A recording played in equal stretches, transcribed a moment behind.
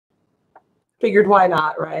Figured why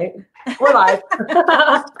not, right? We're live.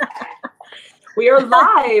 We are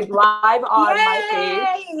live on my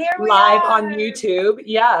page, Here we live are. on YouTube.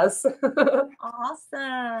 Yes.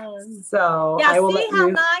 Awesome. So yeah, I will see let how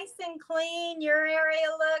you... nice and clean your area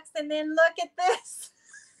looks, and then look at this.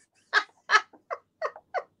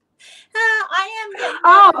 I am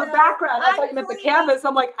getting the background. I thought you meant the canvas.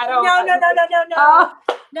 I'm like, I don't. No.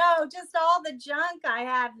 No, just all the junk I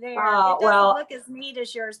have there. It doesn't look as neat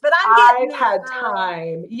as yours, but I've had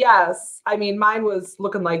time. Yes. I mean, mine was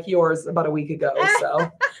looking like yours about a week ago. So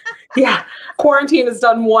yeah, quarantine has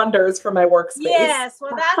done wonders for my workspace. Yes,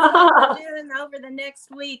 well, that's what we're doing over the next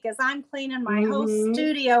week as I'm cleaning my whole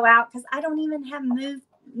studio out because I don't even have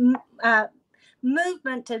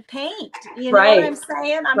movement to paint. You know what I'm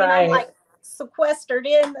saying? I mean, I'm like sequestered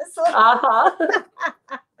in this little...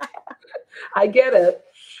 I get it.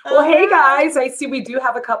 Well, hey guys, I see we do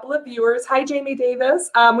have a couple of viewers. Hi, Jamie Davis.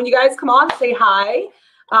 When you guys come on, say hi.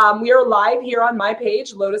 We are live here on my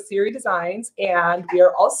page, Lotus Siri Designs, and we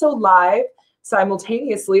are also live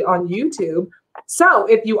simultaneously on YouTube. So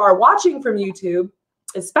if you are watching from YouTube,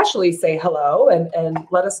 especially say hello and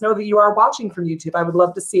let us know that you are watching from YouTube. I would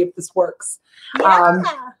love to see if this works.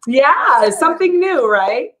 It's something new,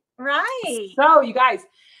 right? Right. So you guys,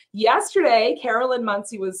 yesterday, Carolyn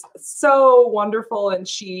Muncie was so wonderful, and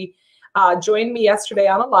she joined me yesterday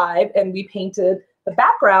on a live, and we painted the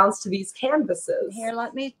backgrounds to these canvases. Here,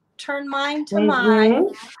 let me turn mine to mine.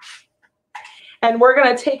 And we're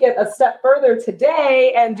going to take it a step further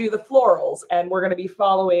today and do the florals, and we're going to be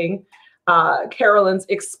following Carolyn's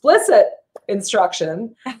explicit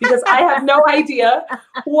instruction because I have no idea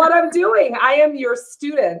what I'm doing. I am your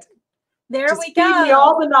student. There Just we go. Feed me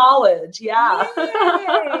all the knowledge. Yeah.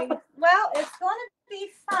 Yay. Well, it's going to be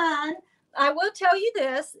fun. I will tell you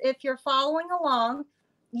this. If you're following along,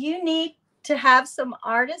 you need to have some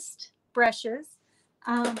artist brushes.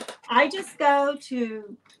 I just go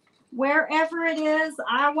to wherever it is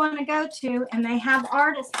I want to go to, and they have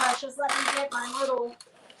artist brushes. Let me get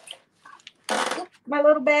my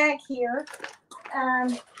little bag here.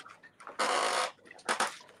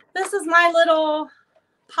 This is my little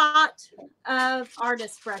pot of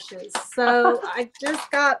artist brushes. So I just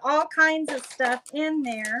got all kinds of stuff in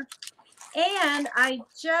there, and I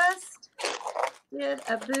just did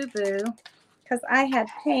a boo-boo because I had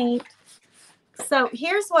paint. So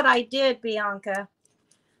here's what I did, Bianca.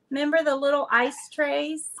 Remember the little ice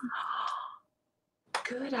trays?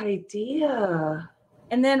 Good idea.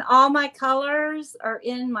 And then all my colors are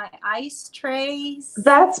in my ice trays.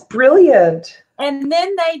 That's brilliant. And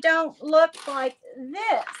then they don't look like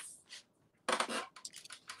this.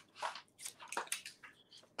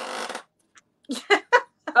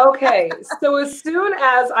 Okay, so as soon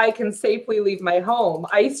as I can safely leave my home,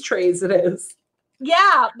 ice trays it is.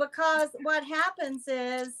 Yeah, because what happens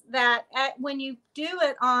is that when you do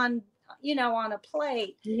it on, on a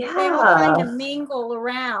plate, they all kind of mingle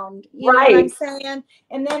around. You know what I'm saying?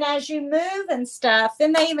 And then as you move and stuff,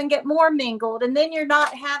 then they even get more mingled, and then you're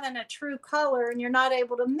not having a true color, and you're not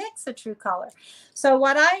able to mix a true color. So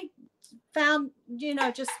what I found,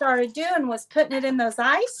 just started doing was putting it in those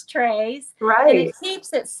ice trays, and it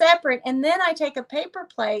keeps it separate. And then I take a paper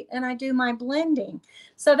plate and I do my blending.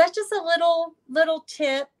 So that's just a little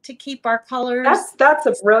tip to keep our colors that's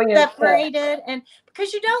a brilliant separated tip. And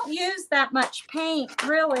because you don't use that much paint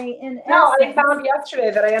really No, I found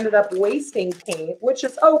yesterday that I ended up wasting paint, which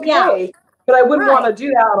is okay, but I wouldn't want to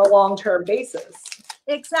do that on a long-term basis.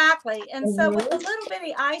 Exactly. And so with the little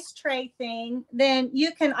bitty ice tray thing, then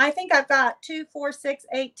you can, I think I've got 2, 4, 6,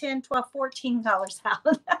 8, 10, 12, $14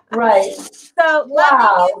 out. Right. So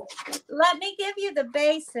let me give you the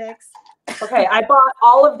basics. Okay, I bought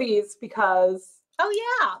all of these because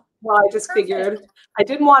well, I just figured I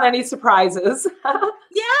didn't want any surprises.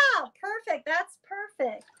 Yeah, perfect. That's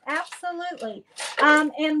perfect. Absolutely.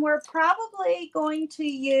 And we're probably going to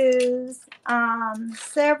use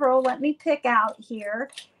several. Let me pick out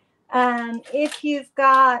here. If you've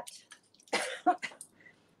got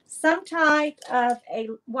some type of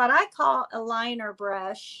what I call a liner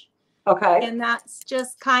brush. Okay. And that's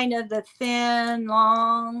just kind of the thin,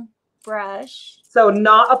 long brush. So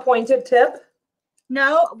not a pointed tip?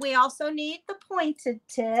 No, we also need the pointed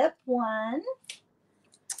tip one.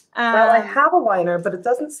 Well, I have a liner, but it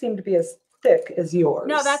doesn't seem to be as thick as yours.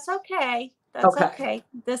 No, that's okay. That's okay.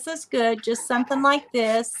 This is good. Just something like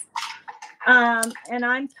this. And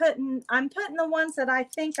I'm putting the ones that I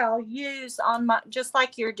think I'll use on my, just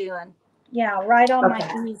like you're doing. Yeah, right on my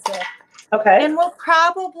easel. Okay. And we'll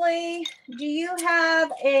probably, do you have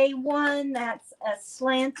a one that's a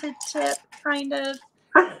slanted tip kind of?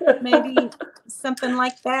 Maybe something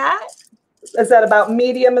like that? Is that about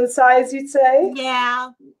medium in size, you'd say?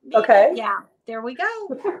 Yeah. Okay. Yeah. There we go.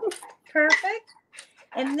 Perfect.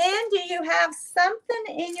 And then do you have something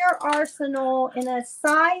in your arsenal, and a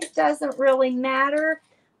size doesn't really matter,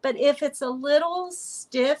 but if it's a little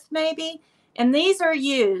stiff maybe, and these are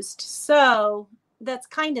used, so that's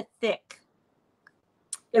kind of thick.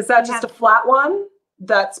 Is that just a flat one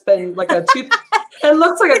that's been like a tooth? It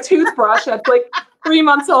looks like a toothbrush that's like 3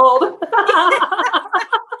 months old.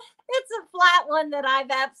 It's a flat one that I've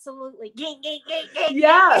absolutely.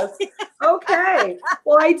 Yes. Okay.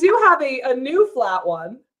 Well, I do have a new flat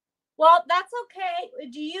one. Well, that's okay.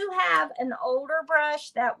 Do you have an older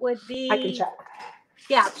brush that would be? I can check.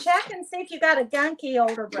 Yeah, check and see if you got a gunky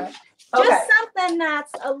older brush. Just something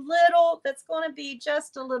that's going to be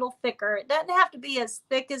just a little thicker. It doesn't have to be as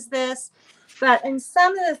thick as this, but in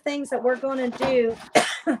some of the things that we're going to do,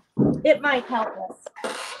 it might help us.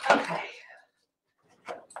 Okay.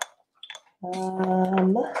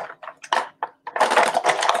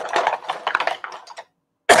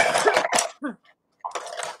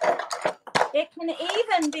 It can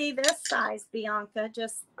even be this size, Bianca,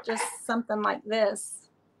 just something like this.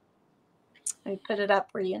 Let me put it up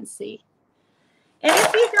where you can see. And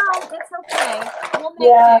if you don't, it's okay. We'll make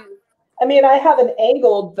do. I mean, I have an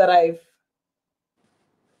angled that I've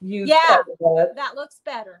used. Yeah, that looks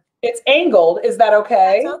better. It's angled. Is that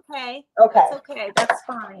okay? That's okay. Okay. That's okay. That's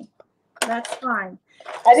fine. That's fine.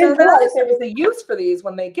 I didn't realize there was a use for these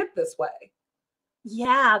when they get this way.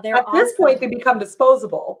 Yeah, they're at this point they become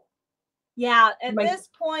disposable. Yeah, at this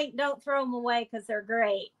point, don't throw them away because they're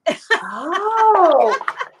great. Oh,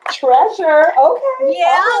 treasure. Okay.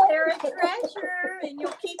 Yeah, they're a treasure, and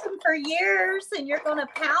you'll keep them for years, and you're going to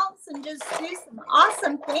pounce and just do some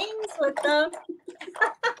awesome things with them.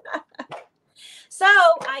 So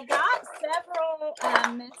I got several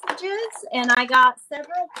messages, and I got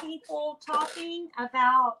several people talking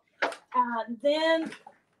about them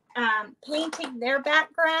painting their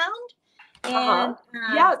background. And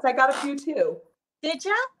yes, I got a few too. Did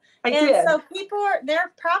you? I did. So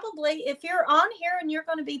they're probably, if you're on here and you're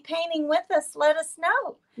going to be painting with us, let us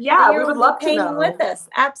know. Yeah, we would love to know. Painting with us,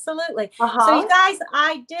 absolutely. So you guys,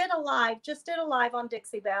 I just did a live on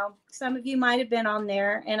Dixie Belle. Some of you might have been on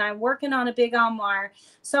there, and I'm working on a big armoire.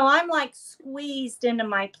 So I'm like squeezed into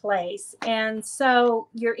my place, and so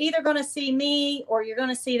you're either going to see me or you're going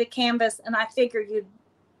to see the canvas, and I figure you'd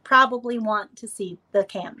probably want to see the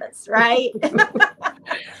canvas, right?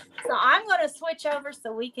 So I'm going to switch over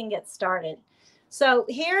so we can get started. So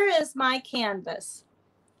here is my canvas.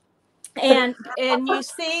 And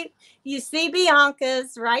you see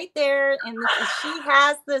Bianca's right there, and she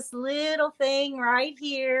has this little thing right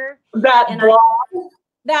here.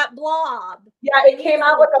 That blob. Yeah, it came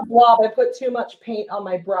out like a blob. I put too much paint on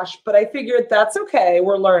my brush, but I figured that's okay.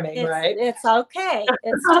 We're learning, right? It's okay.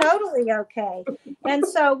 It's totally okay. And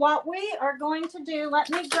so what we are going to do,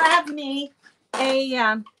 let me grab me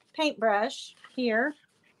a paintbrush here.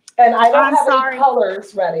 And I don't have any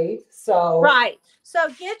colors ready, so. Right. So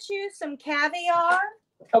get you some caviar.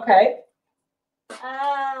 Okay.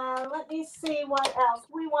 Let me see what else.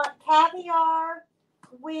 We want caviar.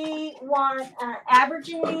 We want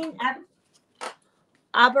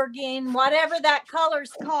aubergine, whatever that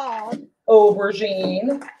color's called.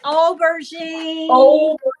 Aubergine,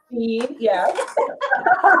 yes.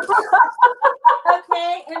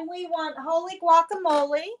 Okay, and we want holy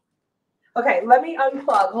guacamole. Okay, let me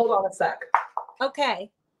unplug. Hold on a sec.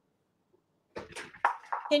 Okay.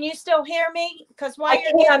 Can you still hear me? Because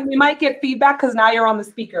we might get feedback because now you're on the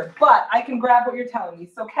speaker, but I can grab what you're telling me.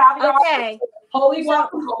 So caviar, holy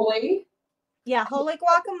guacamole. Yeah, holy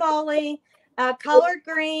guacamole, colored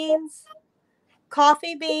greens,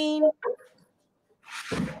 coffee bean,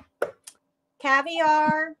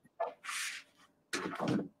 caviar,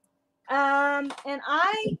 and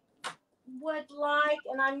I would like,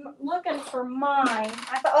 and I'm looking for mine.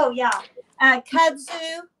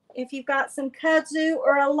 Kudzu. If you've got some kudzu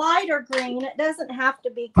or a lighter green, it doesn't have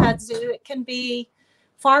to be kudzu. It can be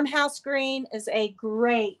farmhouse green is a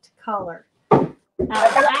great color.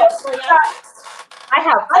 Actually, I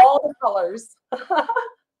have all the colors.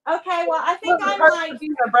 Okay, well, I think I might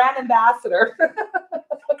be a brand ambassador.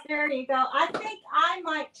 There you go. I think I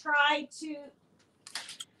might try to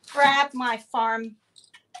grab my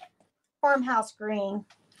farmhouse green.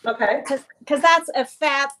 Okay. Because that's a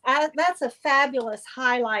fabulous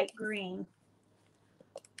highlight green.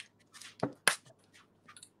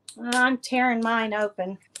 I'm tearing mine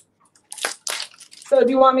open. So do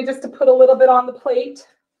you want me just to put a little bit on the plate?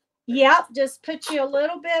 Yep, just put you a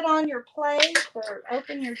little bit on your plate, or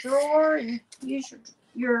open your drawer and use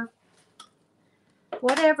your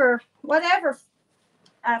Whatever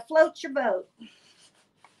floats your boat.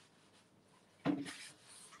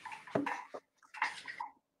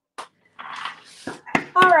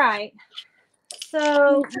 All right.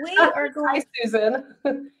 So we are going. Hi, Susan.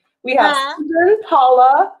 We have Susan,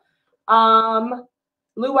 Paula,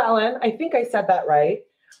 Llewellyn. I think I said that right.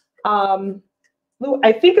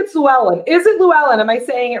 I think it's Llewellyn. Is it Llewellyn? Am I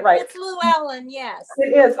saying it right? It's Llewellyn, yes.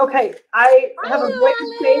 It is. Okay. I have avoided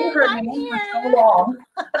saying her name for so long.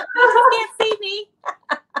 You can't see me.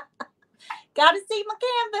 Got to see my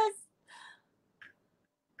canvas.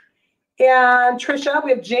 And Trisha,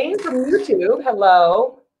 we have Jane from YouTube.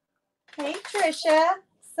 Hello. Hey, Trisha.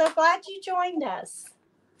 So glad you joined us.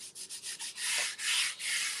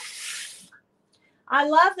 I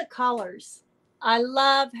love the colors. I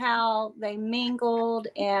love how they mingled,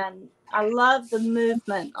 and I love the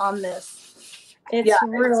movement on this. It's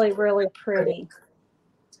really, really pretty.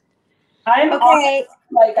 Okay,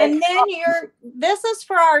 and then this is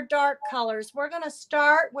for our dark colors. We're going to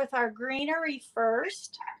start with our greenery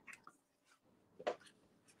first.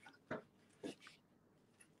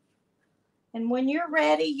 And when you're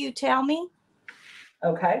ready, you tell me.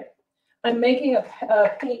 Okay. I'm making a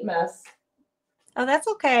paint mess. Oh, that's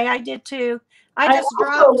okay. I did too. I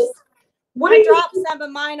dropped some of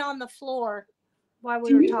mine on the floor while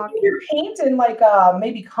we were talking. Do you paint in like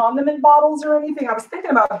maybe condiment bottles or anything? I was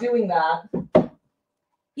thinking about doing that.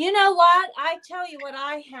 You know what? I tell you what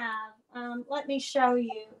I have. Let me show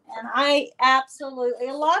you. And I absolutely,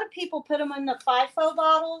 a lot of people put them in the FIFO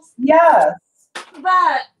bottles. Yes.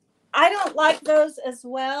 But I don't like those as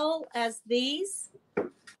well as these.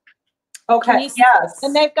 Okay, yes.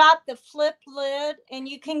 And they've got the flip lid, and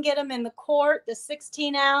you can get them in the quart, the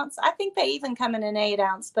 16 ounce. I think they even come in an 8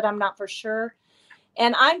 ounce, but I'm not for sure.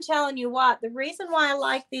 And I'm telling you what, the reason why I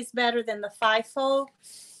like these better than the FIFO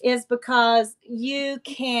is because you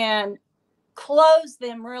can close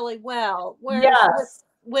them really well. Whereas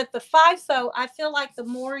with the FIFO, I feel like the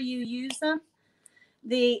more you use them,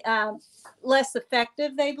 the less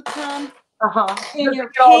effective they become. And your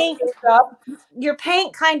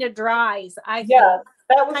paint kind of dries, I think. Yeah,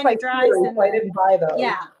 that was my theory, so I didn't buy those.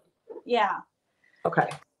 Yeah, yeah. Okay.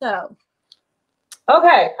 So.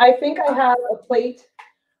 Okay, I think I have a plate.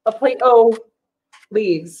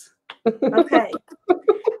 Leaves. Okay.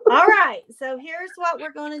 All right. So here's what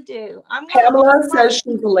we're going to do. Pamela says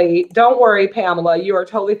she's late. Don't worry, Pamela. You are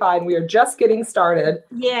totally fine. We are just getting started.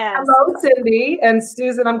 Yes. Hello, Cindy and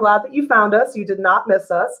Susan. I'm glad that you found us. You did not miss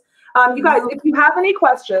us. You guys, if you have any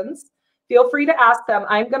questions, feel free to ask them.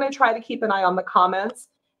 I'm going to try to keep an eye on the comments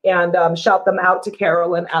and shout them out to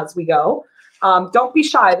Carolyn as we go. Don't be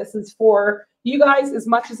shy. This is for you guys as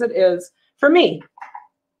much as it is for me.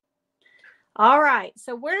 All right.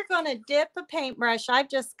 So we're going to dip a paintbrush. I've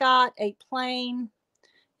just got a plain,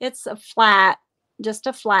 it's a flat, just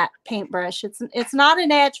a flat paintbrush. It's not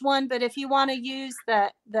an edge one, but if you want to use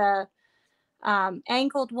the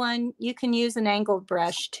angled one, you can use an angled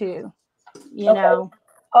brush too. You know.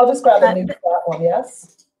 I'll just grab a new flat one.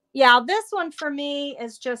 Yes. Yeah, this one for me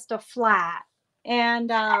is just a flat.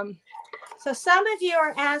 And so some of you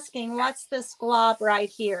are asking, what's this glob right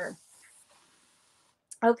here?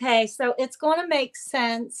 Okay, so it's going to make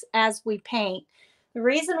sense as we paint. The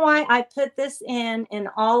reason why I put this in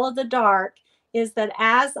all of the dark is that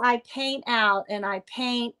as I paint out and I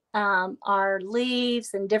paint our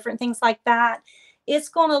leaves and different things like that, it's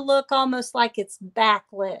going to look almost like it's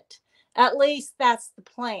backlit. At least that's the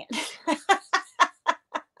plan.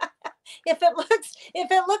 If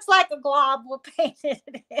it looks like a glob, we'll paint it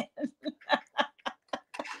in.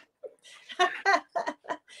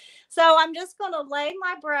 So I'm just going to lay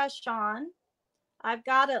my brush on. I've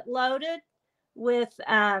got it loaded with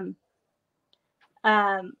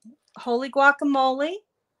holy guacamole.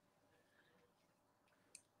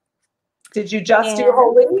 Did you just do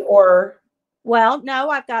holy or? Well, no,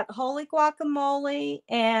 I've got holy guacamole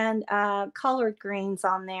and colored greens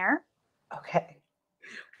on there. Okay.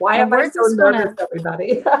 Why am I so nervous,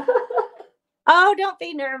 everybody? Oh, don't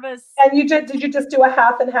be nervous. And did you just do a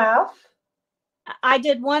half and half? I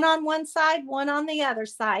did one on one side, one on the other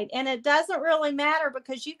side. And it doesn't really matter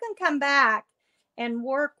because you can come back and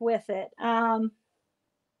work with it.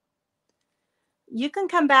 You can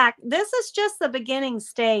come back. This is just the beginning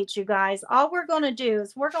stage, you guys. All we're going to do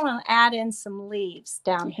is we're going to add in some leaves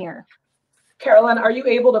down here. Carolyn, are you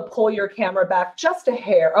able to pull your camera back just a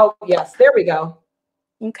hair? Oh, yes. There we go.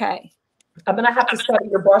 Okay. I'm going to have to study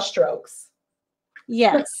your brush strokes.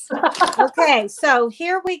 Yes. Okay. So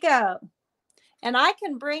here we go. And I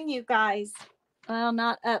can bring you guys, well,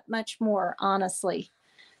 not up much more, honestly.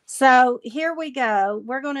 So here we go.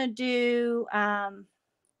 We're going to do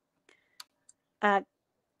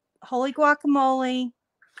holy guacamole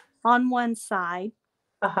on one side.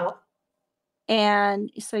 Uh-huh.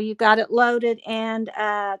 And so you got it loaded, and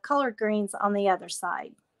collard greens on the other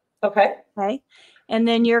side. Okay. Okay. And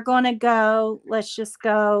then you're going to go, let's just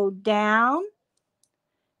go down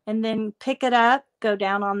and then pick it up, go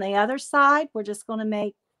down on the other side. We're just going to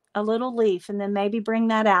make a little leaf and then maybe bring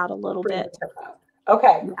that out a little bit.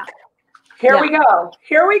 Okay. Yeah. Here we go.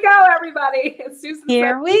 Here we go, everybody. Susan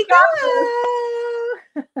Here said, we go.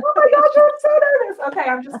 Oh my gosh, I'm so nervous. Okay,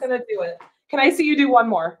 I'm just going to do it. Can I see you do one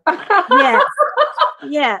more? Yes.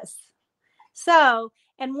 Yes. So,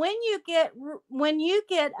 and when you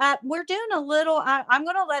get up, we're doing a little, I'm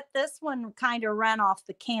going to let this one kind of run off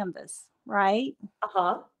the canvas, right?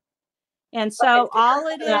 Uh-huh. And so okay, all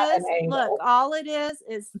it is, look, all it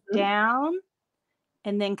is down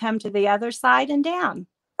and then come to the other side and down.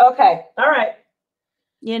 Okay. All right.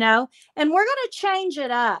 You know, and we're going to change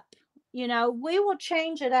it up. You know, we will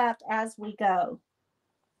change it up as we go.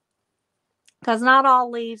 Because not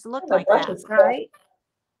all leaves look like that, right?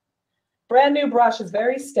 Brand new brush is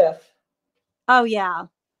very stiff. Oh, yeah.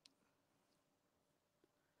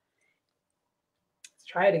 Let's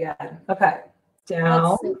try it again. Okay.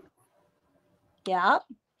 Down. Yep.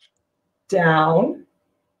 Down.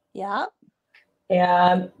 Yep.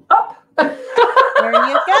 And up. There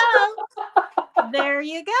you go. There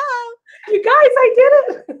you go. You guys, I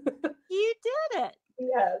did it. You did it.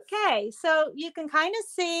 Yes. Okay, so you can kind of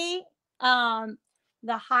see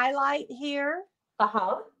the highlight here.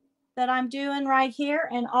 Uh-huh. That I'm doing right here.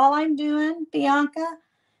 And all I'm doing, Bianca,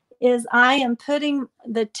 is I am putting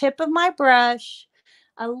the tip of my brush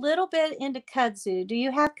a little bit into kudzu. Do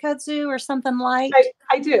you have kudzu or something light?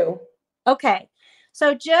 I do. Okay.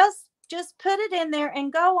 So just put it in there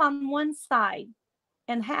and go on one side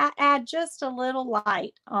and add just a little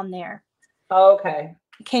light on there. Okay.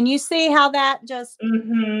 Can you see how that just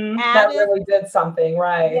added? That really did something,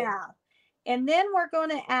 right? Yeah. And then we're going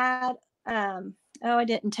to add, oh, I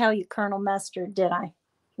didn't tell you Colonel Mustard, did I?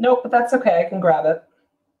 Nope, but that's okay. I can grab it.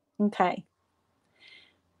 Okay.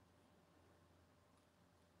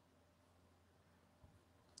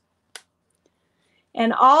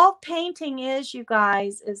 And all painting is, you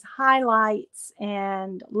guys, is highlights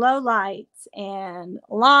and lowlights and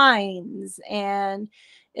lines, and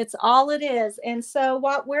it's all it is. And so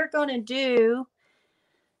what we're going to do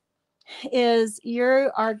is you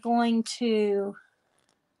are going to,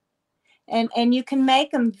 and you can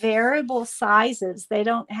make them variable sizes. They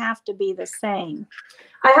don't have to be the same.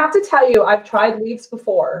 I have to tell you, I've tried leaves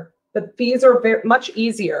before, but these are much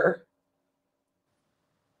easier.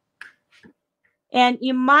 And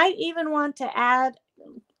you might even want to add,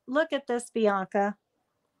 look at this, Bianca.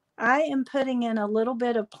 I am putting in a little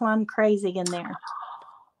bit of Plum Crazy in there.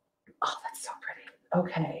 Oh, that's so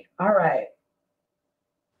pretty. Okay. All right.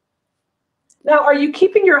 Now, are you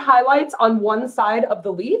keeping your highlights on one side of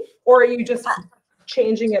the leaf, or are you just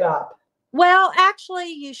changing it up? Well,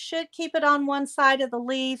 actually, you should keep it on one side of the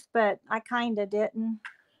leaf, but I kind of didn't.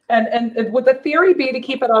 And would the theory be to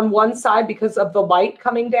keep it on one side because of the light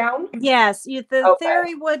coming down? Yes, the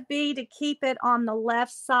theory would be to keep it on the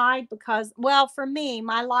left side because, well, for me,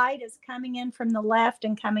 my light is coming in from the left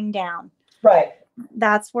and coming down. Right.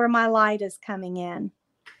 That's where my light is coming in.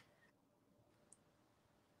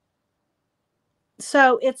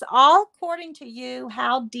 So it's all according to you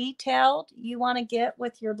how detailed you want to get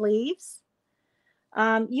with your leaves.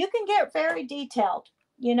 You can get very detailed.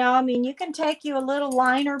 You know, I mean, you can take you a little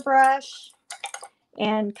liner brush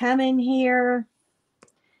and come in here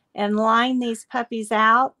and line these puppies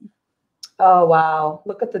out. Oh, wow.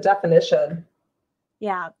 Look at the definition.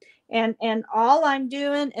 Yeah. And all I'm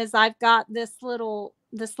doing is I've got this little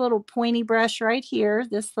pointy brush right here.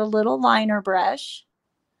 The little liner brush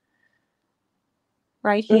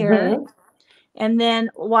right here. And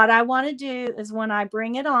then what I want to do is when I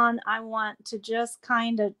bring it on, I want to just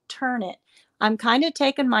kind of turn it. I'm kind of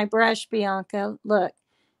taking my brush, Bianca. Look,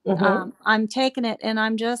 I'm taking it and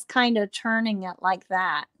I'm just kind of turning it like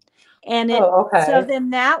that. And it, so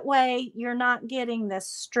then that way you're not getting this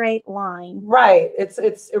straight line. Right.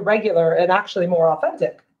 It's irregular and actually more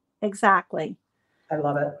authentic. Exactly. I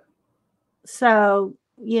love it. So,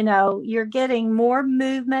 you know, you're getting more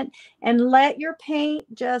movement, and let your paint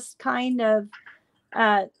just kind of,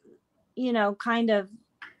 you know, kind of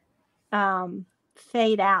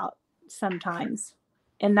fade out sometimes.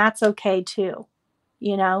 And that's okay too,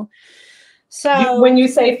 you know. So when you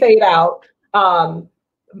say fade out,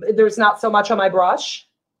 there's not so much on my brush?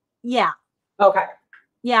 Yeah. Okay.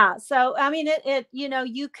 Yeah. So, I mean, it you know,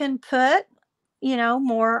 you can put, you know,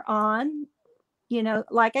 more on, you know,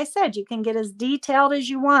 like I said, you can get as detailed as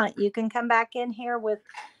you want. You can come back in here with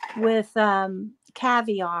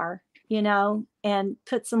caviar, you know, and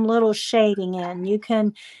put some little shading in. You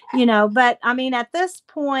can, you know, but I mean, at this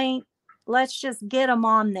point, let's just get them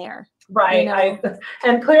on there. Right. You know?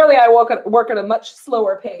 And clearly I work at a much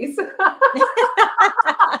slower pace.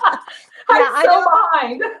 I'm so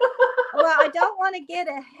behind. Well, I don't want to get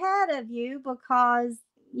ahead of you because,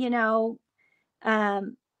 you know,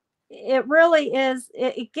 it really is,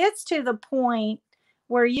 it gets to the point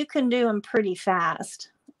where you can do them pretty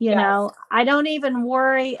fast. You know, I don't even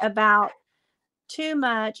worry about too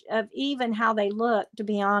much of even how they look, to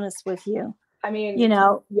be honest with you. I mean, you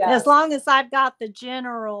know, as long as I've got the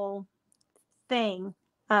general thing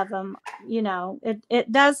of them, you know,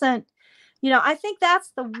 it doesn't, you know, I think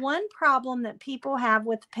that's the one problem that people have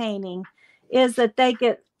with painting is that they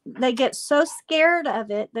get so scared of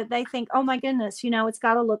it that they think, oh my goodness, you know, it's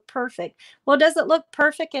got to look perfect. Well, does it look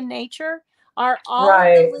perfect in nature? Are all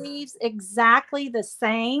of the leaves exactly the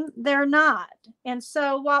same? They're not. And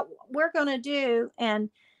so what we're going to do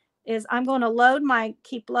is I'm going to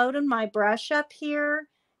keep loading my brush up here,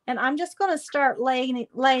 and I'm just going to start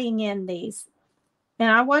laying in these. And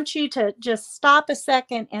I want you to just stop a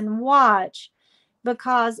second and watch,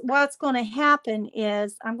 because what's going to happen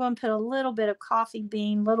is I'm going to put a little bit of coffee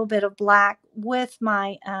bean, a little bit of black with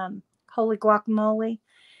my holy guacamole.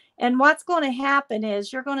 And what's going to happen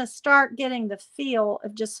is you're going to start getting the feel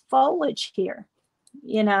of just foliage here,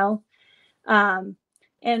 you know. And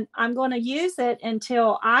I'm going to use it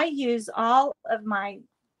until I use all of my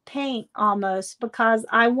paint almost, because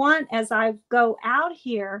I want, as I go out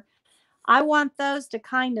here, I want those to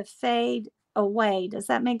kind of fade away. Does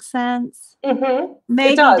that make sense? Mm-hmm.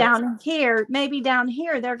 Maybe down here,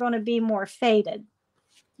 they're going to be more faded,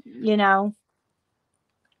 you know.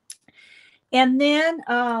 And then,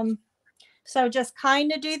 so just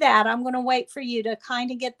kind of do that. I'm going to wait for you to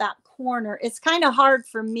kind of get that corner. It's kind of hard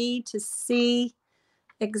for me to see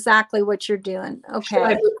exactly what you're doing. Okay. Should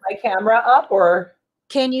I move my camera up, or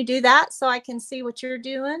can you do that so I can see what you're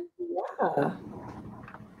doing? Yeah.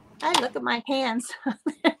 I look at my hands.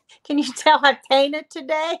 Can you tell I painted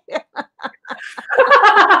today?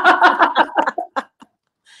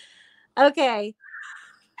 Okay.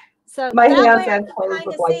 So my that hands way and toes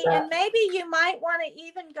look like that. And maybe you might want to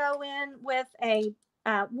even go in with a,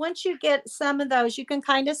 once you get some of those, you can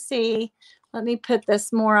kind of see, let me put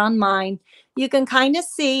this more on mine. You can kind of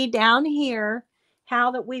see down here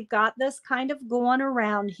how that we've got this kind of going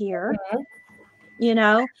around here. Mm-hmm. You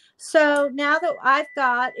know, so now that I've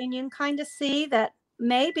got, and you can kind of see that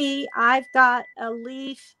maybe I've got a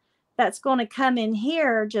leaf that's going to come in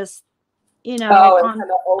here, just, you know,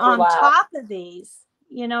 on top of these,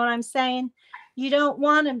 you know what I'm saying? You don't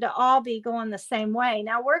want them to all be going the same way.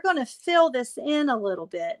 Now we're going to fill this in a little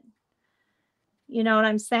bit. You know what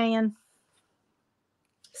I'm saying?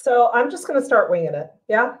 So I'm just going to start winging it.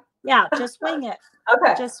 Yeah. Yeah. Just wing it.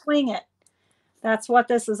 Okay. Just wing it. That's what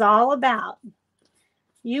this is all about.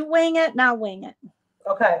 You wing it and I'll wing it.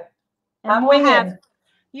 Okay. And I'm winging.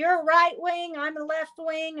 You're a right wing, I'm a left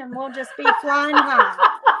wing, and we'll just be flying high.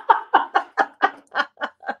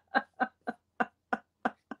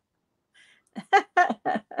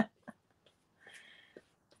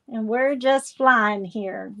 And we're just flying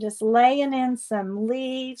here, just laying in some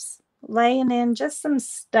leaves, laying in just some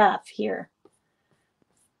stuff here.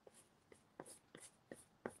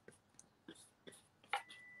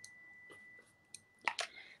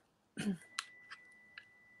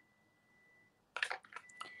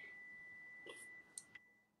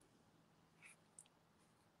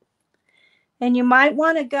 And you might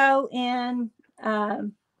want to go in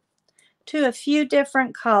to a few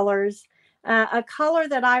different colors. A color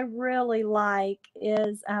that I really like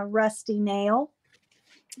is Rusty Nail.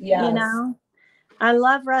 Yes. You know, I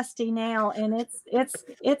love Rusty Nail, and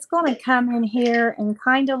it's going to come in here and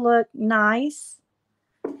kind of look nice.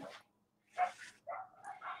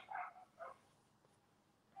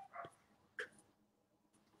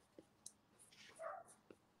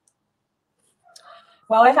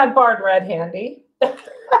 Well, I had barn red handy.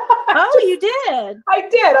 Oh, you did? I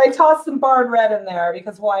did. I tossed some barn red in there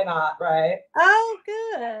because why not, right? Oh,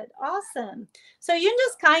 good. Awesome. So you can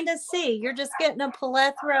just kind of see. You're just getting a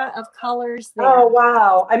plethora of colors there. Oh,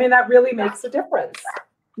 wow. I mean, that really makes a difference.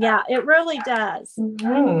 Yeah, it really does.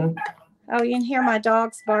 Mm-hmm. Oh, you can hear my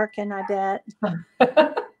dogs barking, I bet.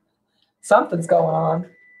 Something's going on.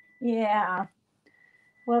 Yeah.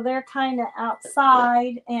 Well, they're kind of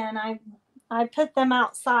outside, and I put them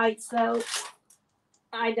outside so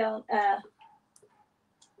I don't,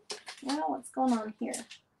 well, what's going on here?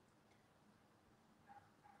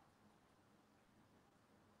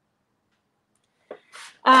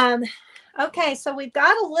 Okay, so we've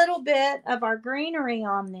got a little bit of our greenery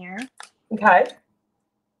on there. Okay.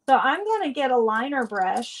 So I'm going to get a liner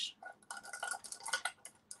brush.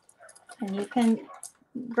 And you can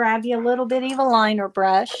grab you a little bitty of a liner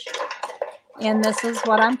brush. And this is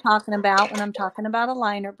what I'm talking about when I'm talking about a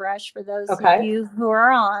liner brush for those of you who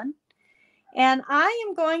are on. And I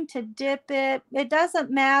am going to dip it. It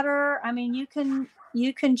doesn't matter. I mean, you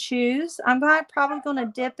can choose. I'm probably going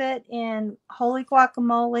to dip it in Holy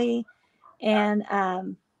Guacamole and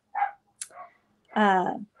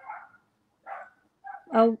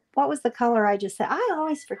oh, what was the color I just said? I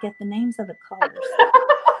always forget the names of the colors.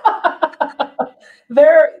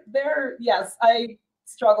 They're yes, I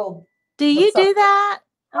struggled. Do you do that?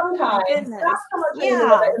 Sometimes. Oh my goodness. Not so much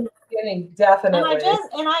yeah. in the beginning, definitely.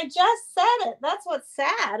 And I just said it. That's what's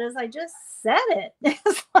sad is I just said it.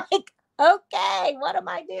 It's like, okay, what am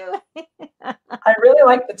I doing? I really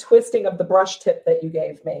like the twisting of the brush tip that you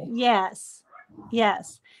gave me. Yes.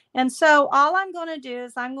 Yes. And so all I'm going to do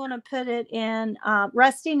is I'm going to put it in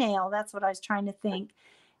rusty nail. That's what I was trying to think.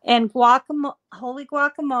 And holy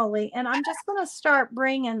guacamole. And I'm just going to start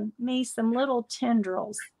bringing me some little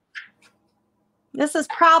tendrils. This is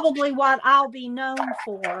probably what I'll be known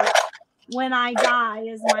for when I die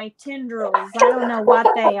is my tendrils. I don't know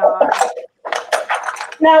what they are.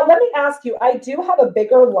 Now, let me ask you, I do have a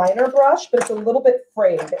bigger liner brush, but it's a little bit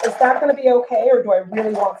frayed. Is that going to be okay, or do I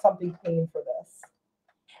really want something clean for this?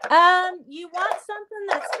 You want something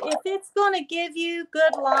that's, if it's going to give you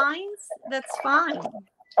good lines, that's fine.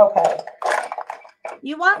 Okay.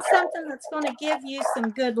 You want something that's going to give you some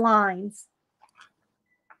good lines.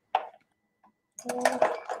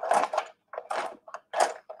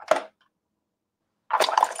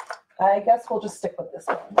 I guess we'll just stick with this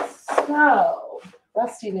one. So,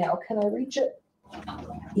 rusty nail, can I reach it?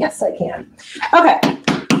 Yes, I can. Okay.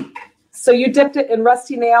 So you dipped it in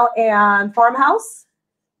rusty nail and farmhouse?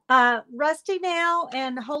 Rusty nail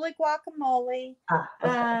and holy guacamole.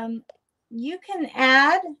 Okay. You can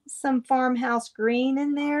add some farmhouse green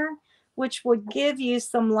in there, which would give you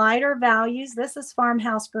some lighter values. This is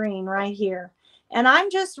farmhouse green right here. And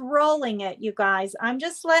I'm just rolling it, you guys. I'm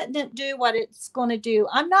just letting it do what it's going to do.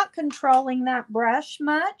 I'm not controlling that brush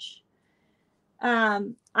much.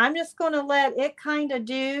 I'm just going to let it kind of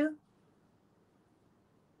do,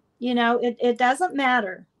 you know, it doesn't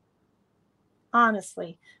matter,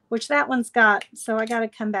 honestly, which that one's got. So I got to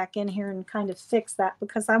come back in here and kind of fix that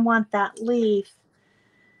because I want that leaf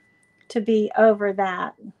to be over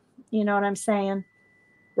that. You know what I'm saying?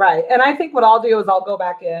 Right. And I think what I'll do is I'll go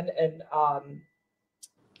back in and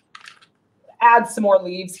add some more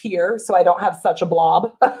leaves here so I don't have such a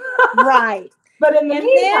blob. Right. But in the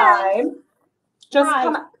meantime,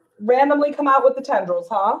 just randomly come out with the tendrils,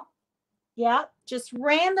 huh? Yeah. Just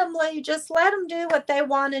randomly, just let them do what they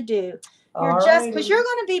want to do. You're just, because you're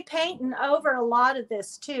going to be painting over a lot of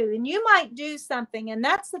this too. And you might do something. And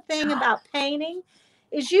that's the thing about painting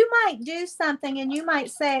is you might do something and you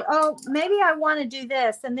might say, oh, maybe I want to do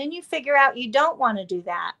this. And then you figure out you don't want to do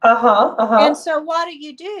that. And so what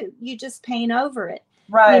do? You just paint over it.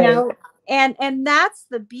 Right. You know, and that's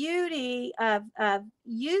the beauty of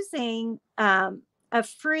using a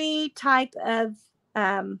free type of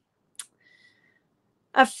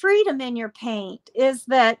a freedom in your paint is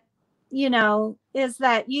that, you know, is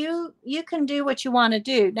that you can do what you want to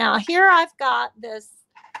do. Now here I've got this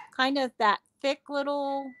kind of that thick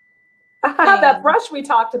little that brush we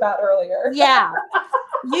talked about earlier. Yeah.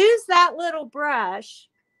 Use that little brush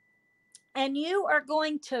and you are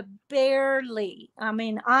going to barely, I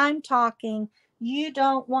mean, I'm talking, you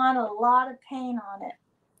don't want a lot of paint on it.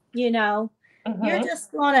 You know, you're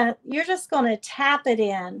just gonna tap it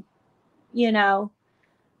in, you know,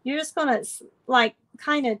 you're just gonna like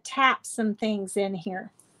kind of tap some things in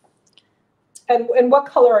here. And what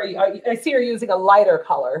color are you? I see you're using a lighter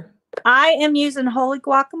color. I am using holy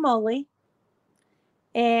guacamole,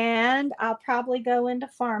 and I'll probably go into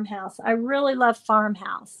farmhouse. I really love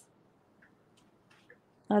farmhouse.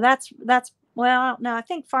 Now that's well, no, I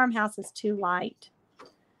think farmhouse is too light.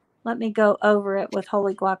 Let me go over it with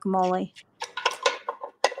holy guacamole.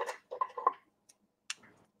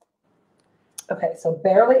 Okay, so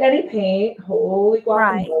barely any paint, holy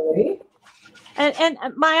guacamole. Right. And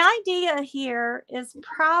my idea here is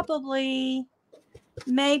probably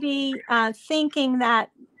maybe thinking that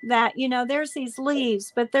you know, there's these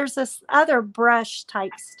leaves, but there's this other brush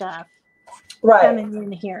type stuff coming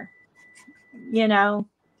in here, you know,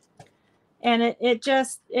 and it's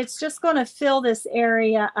just going to fill this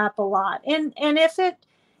area up a lot. And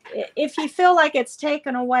if you feel like it's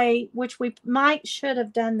taken away, which we should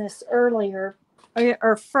have done this earlier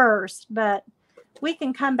or first, but we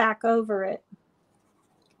can come back over it.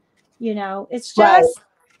 You know, it's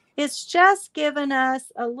just given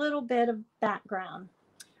us a little bit of background.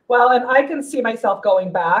 Well, and I can see myself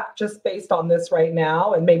going back just based on this right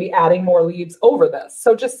now and maybe adding more leaves over this.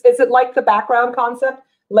 So just, is it like the background concept?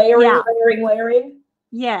 Layering, layering?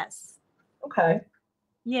 Yes. Okay.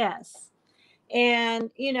 Yes.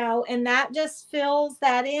 And, you know, and that just fills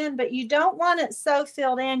that in, but you don't want it so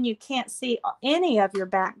filled in you can't see any of your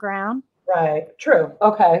background. Right. True.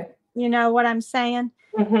 Okay. You know what I'm saying?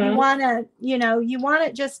 Mm-hmm. You want to, you know, you want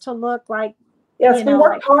it just to look like, yes, we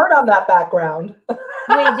worked hard on that background. We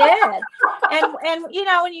did. And you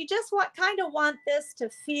know, and you just kind of want this to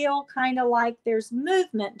feel kind of like there's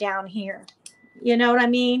movement down here. You know what I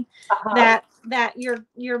mean? That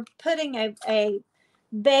you're putting a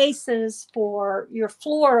basis for your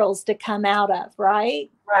florals to come out of,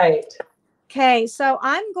 right? Right. Okay, so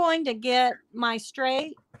I'm going to get my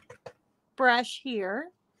straight brush here.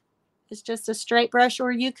 It's just a straight brush,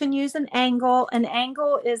 or you can use an angle. An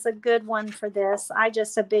angle is a good one for this. I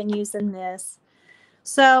just have been using this.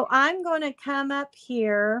 So I'm going to come up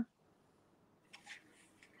here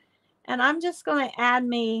and I'm just going to add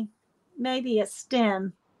me maybe a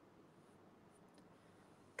stem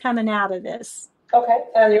coming out of this. Okay,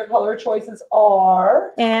 and your color choices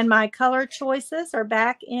are? And my color choices are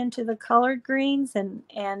back into the colored greens and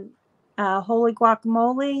Holy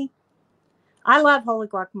Guacamole. I love Holy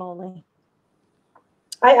Guacamole.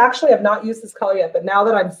 I actually have not used this color yet, but now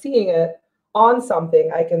that I'm seeing it on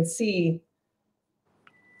something, I can see,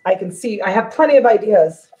 I have plenty of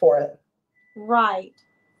ideas for it. Right,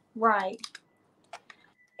 right.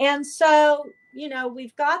 And so, you know,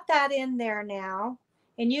 we've got that in there now.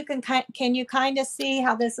 And you can you kind of see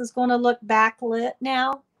how this is going to look backlit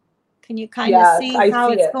now? Can you kind of see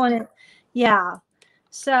how it's going to? Yeah.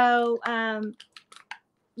 So,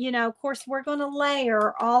 you know, of course, we're going to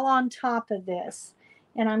layer all on top of this.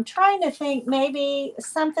 And I'm trying to think maybe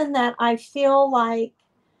something that I feel like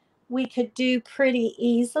we could do pretty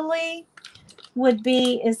easily would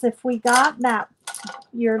be is if we got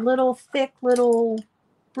your little thick little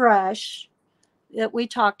brush that we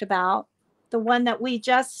talked about, the one that we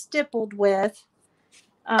just stippled with.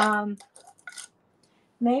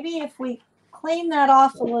 Maybe if we clean that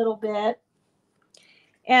off a little bit,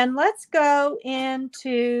 and let's go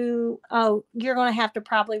into, oh, you're going to have to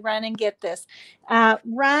probably run and get this.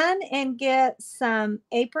 Run and get some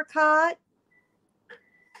apricot,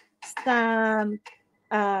 some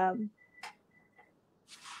plum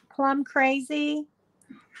crazy,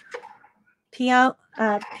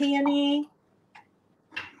 peony,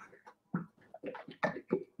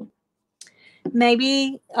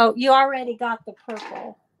 maybe, oh, you already got the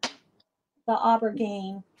purple, the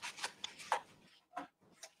aubergine.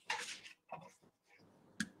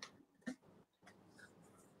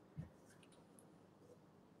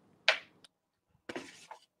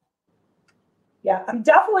 Yeah, I'm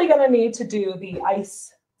definitely going to need to do the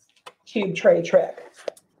ice cube tray trick.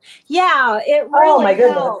 Yeah, it really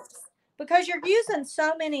helps because you're using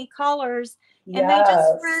so many colors and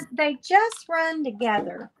they just run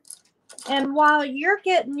together. And while you're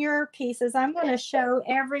getting your pieces, I'm going to show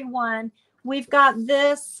everyone, we've got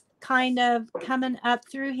this kind of coming up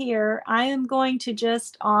through here. I am going to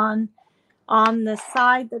just on the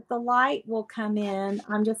side that the light will come in,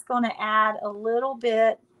 I'm just going to add a little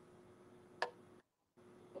bit.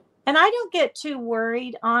 And I don't get too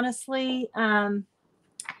worried, honestly. You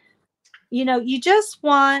know, you just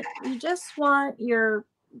want your,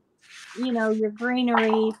 you know, your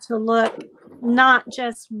greenery to look not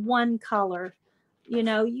just one color. You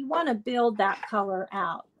know, you want to build that color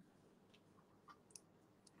out.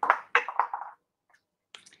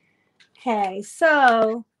 Okay,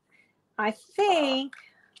 so I think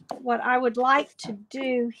what I would like to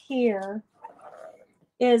do here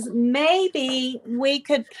is maybe we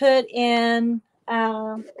could put in,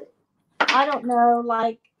 I don't know,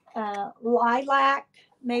 like lilac,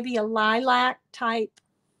 maybe a lilac type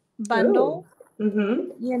bundle.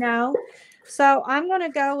 Mm-hmm. You know, so I'm going to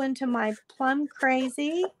go into my plum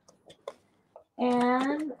crazy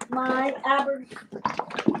and my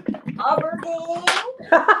aubergine.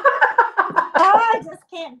 I just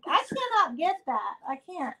can't. I cannot get that. I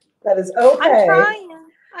can't. That is okay. I'm trying.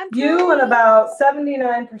 You and about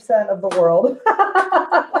 79% of the world.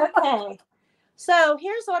 Okay. So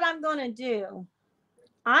here's what I'm going to do.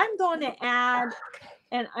 I'm going to add,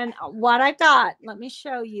 and what I got. Let me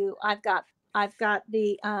show you. I've got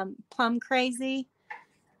the plum crazy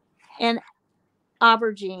and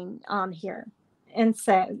aubergine on here, and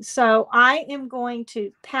so I am going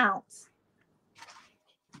to pounce.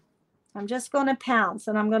 I'm just going to pounce,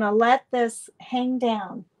 and I'm going to let this hang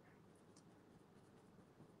down.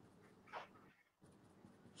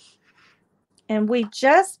 And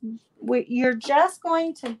you're just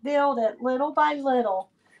going to build it little by little.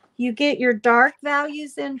 You get your dark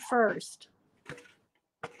values in first.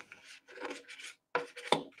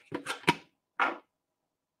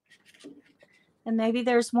 And maybe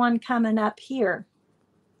there's one coming up here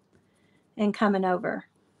and coming over.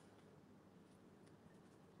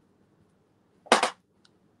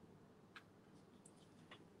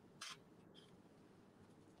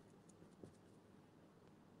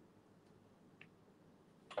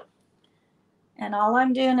 And all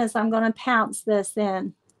I'm doing is I'm going to pounce this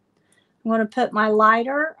in. I'm going to put my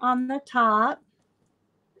lighter on the top.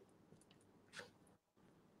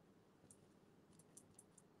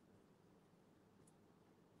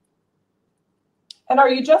 And are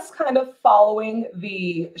you just kind of following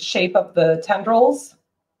the shape of the tendrils?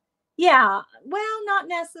 Yeah, well, not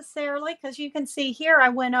necessarily, because you can see here I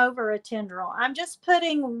went over a tendril. I'm just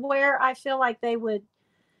putting where I feel like they would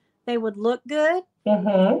look good.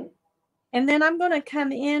 Mm-hmm. And then I'm going to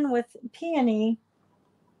come in with peony.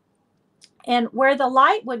 And where the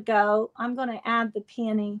light would go, I'm going to add the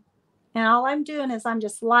peony. And all I'm doing is I'm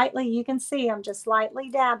just lightly, you can see I'm just lightly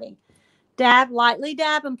dabbing. Dab, lightly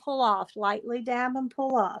dab and pull off. Lightly dab and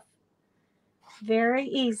pull off. Very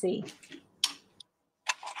easy.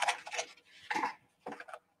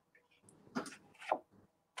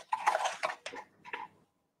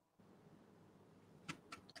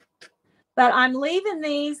 But I'm leaving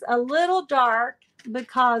these a little dark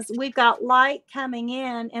because we've got light coming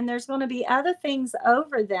in and there's going to be other things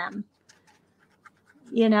over them,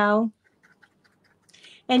 you know.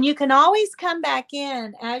 And you can always come back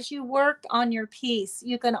in as you work on your piece.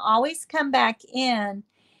 You can always come back in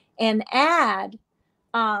and add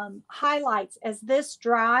highlights as this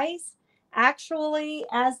dries. Actually,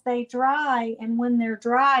 as they dry and when they're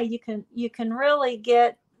dry, you can really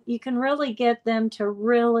get them to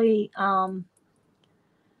really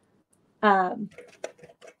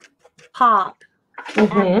pop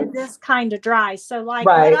after this kind of dry. So like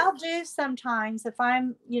what I'll do sometimes if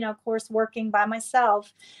I'm, of course, working by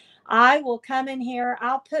myself, I will come in here,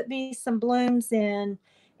 I'll put me some blooms in,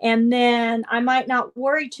 and then I might not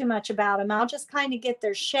worry too much about them. I'll just kind of get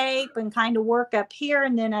their shape and kind of work up here.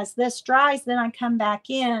 And then as this dries, then I come back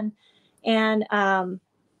in and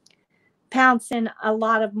pounce in a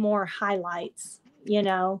lot of more highlights,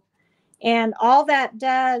 and all that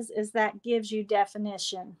does is that gives you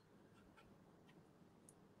definition.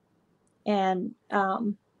 And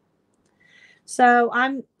so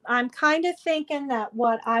I'm kind of thinking that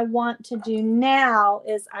what I want to do now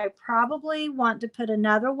is I probably want to put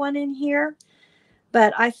another one in here,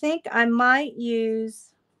 but I think I might use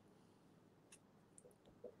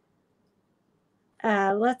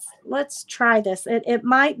let's try this. It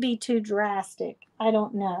might be too drastic. I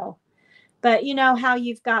don't know. But you know how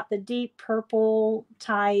you've got the deep purple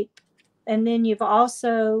type, and then you've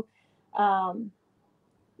also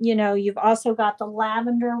you've also got the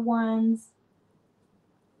lavender ones,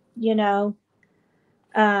 so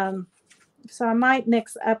I might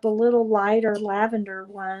mix up a little lighter lavender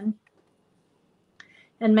one.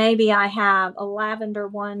 And maybe I have a lavender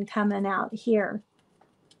one coming out here.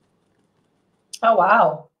 Oh,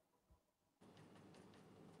 wow.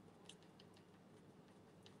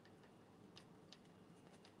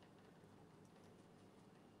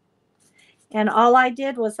 And all I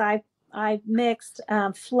did was I mixed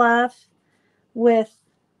fluff with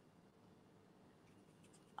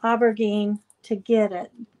aubergine to get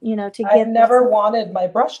it, to get. I've never wanted my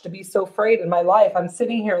brush to be so frayed in my life. I'm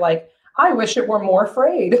sitting here like, I wish it were more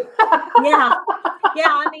frayed. Yeah.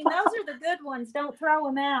 I mean, those are the good ones. Don't throw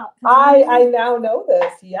them out. I now know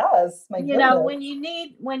this. Yes, my goodness. When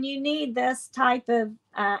you need this type of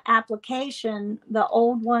application, the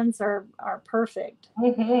old ones are perfect.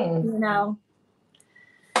 Mm-hmm.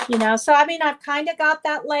 So I mean, I've kind of got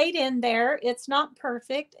that laid in there. It's not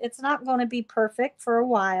perfect. It's not going to be perfect for a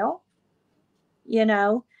while,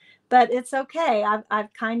 but it's okay.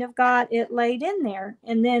 I've kind of got it laid in there.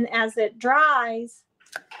 And then as it dries,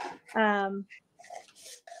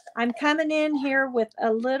 I'm coming in here with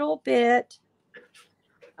a little bit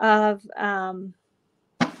of,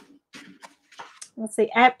 let's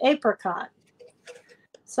see, apricot.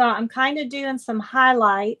 So I'm kind of doing some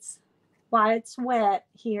highlights while it's wet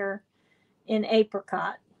here in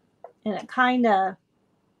apricot. And it kind of,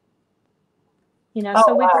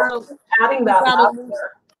 so we've got adding that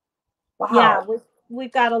lavender. Wow. Yeah,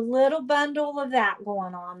 we've got a little bundle of that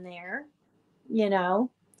going on there,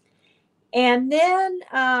 And then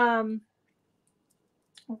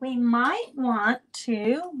we might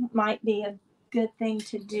be a good thing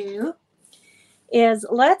to do, is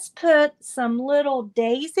let's put some little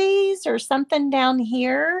daisies or something down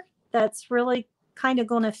here that's really kind of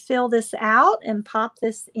going to fill this out and pop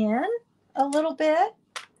this in a little bit.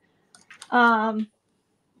 So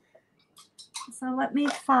let me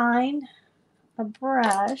find a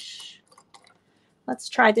brush. Let's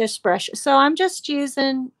try this brush. So I'm just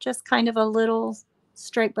using just kind of a little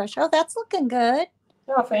straight brush. Oh, that's looking good.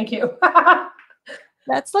 Oh, thank you.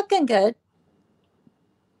 That's looking good.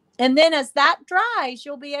 And then as that dries,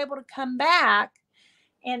 you'll be able to come back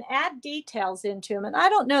and add details into them. And I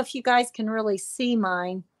don't know if you guys can really see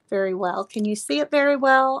mine very well. Can you see it very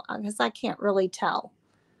well? Because I can't really tell,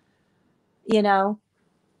 you know.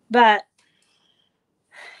 But,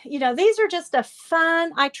 you know, these are just a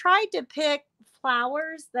fun, I tried to pick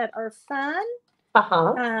flowers that are fun,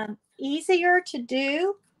 easier to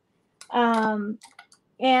do, and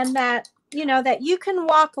that, you know, that you can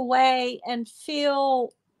walk away and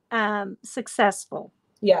feel successful.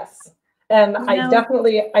 Yes. And I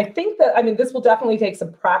think that, I mean, this will definitely take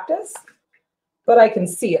some practice, but I can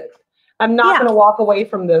see it. I'm not going to walk away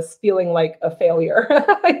from this feeling like a failure.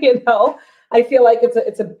 You know, I feel like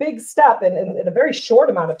it's a big step in a very short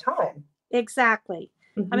amount of time. Exactly.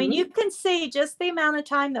 I mean, you can see just the amount of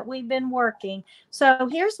time that we've been working. So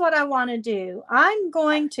here's what I want to do. I'm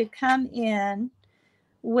going to come in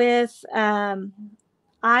with,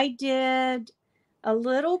 I did a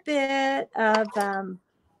little bit of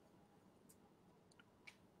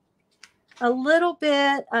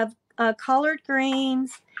colored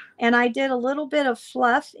greens, and I did a little bit of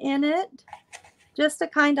fluff in it just to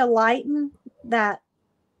kind of lighten that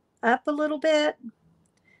up a little bit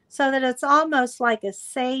so that it's almost like a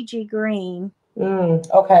sagey green.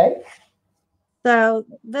 Okay. So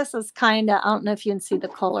this is kind of, I don't know if you can see the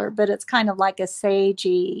color, but it's kind of like a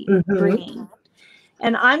sagey green.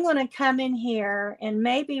 And I'm going to come in here and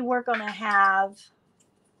maybe we're going to have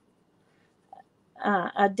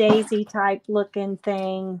a daisy type looking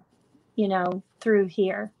thing, you know, through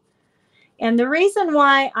here. And the reason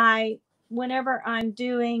why whenever I'm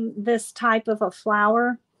doing this type of a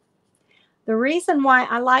flower, the reason why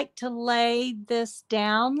I like to lay this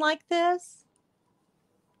down like this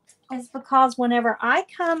is because whenever I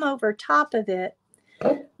come over top of it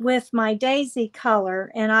with my daisy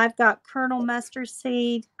color, and I've got kernel mustard,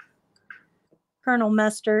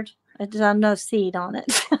 it does no seed on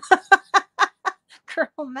it.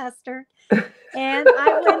 Kernel mustard. And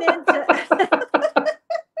I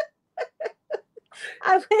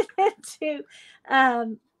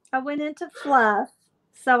went into fluff.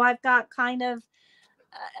 So I've got kind of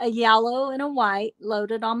a yellow and a white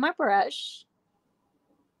loaded on my brush.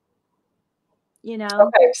 You know.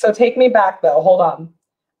 Okay, so take me back though. Hold on.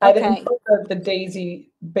 I didn't put the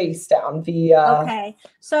daisy base down. Okay.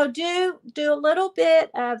 So do a little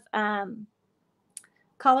bit of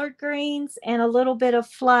colored greens and a little bit of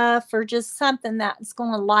fluff, or just something that's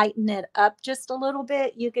going to lighten it up just a little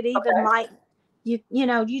bit. You could even lighten, you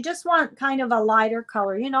know, you just want kind of a lighter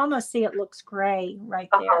color. You can almost see it looks gray right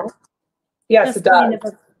there. Yes, just it does.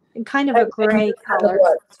 Kind of a gray color.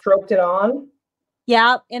 Stroked it on.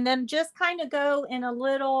 Yeah, and then just kind of go in a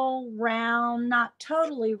little round, not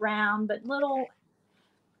totally round, but little,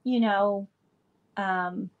 you know,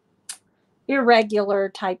 irregular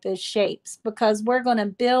type of shapes, because we're going to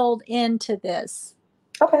build into this.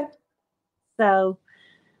 Okay. So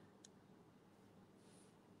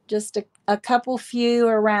just a couple few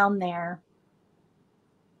around there.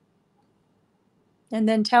 And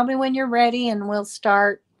then tell me when you're ready and we'll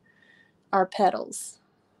start our petals.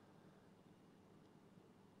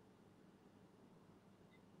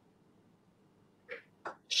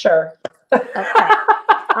 Sure. Okay.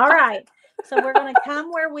 All right. So we're going to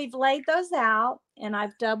come where we've laid those out, and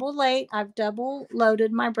I've double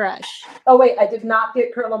loaded my brush. Oh, wait, I did not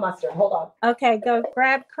get kernel mustard. Hold on. Okay, go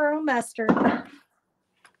grab kernel mustard.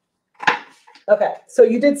 Okay, so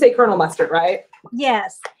you did say kernel mustard, right?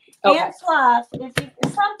 Yes. Okay. And fluff. If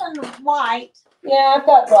something white. Yeah, I've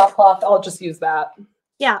got drop cloth. I'll just use that.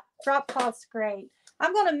 Yeah, drop cloth's great.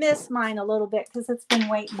 I'm going to miss mine a little bit because it's been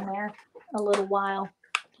waiting there a little while.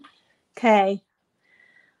 Okay.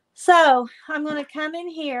 So I'm going to come in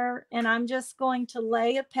here and I'm just going to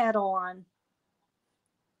lay a petal on.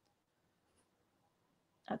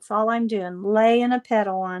 That's all I'm doing, laying a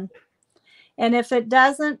petal on. And if it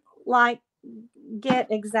doesn't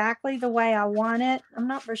get exactly the way I want it, I'm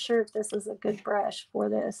not for sure if this is a good brush for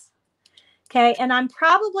this. Okay, and I'm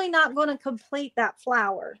probably not going to complete that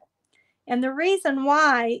flower. And the reason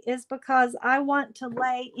why is because I want to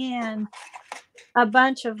lay in a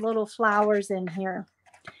bunch of little flowers in here.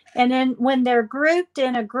 And then when they're grouped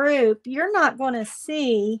in a group, you're not going to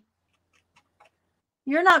see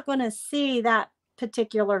that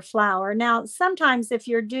particular flower. Now, sometimes if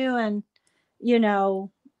you're doing, you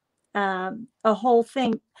know, a whole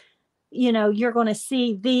thing, you know, you're going to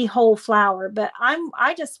see the whole flower, but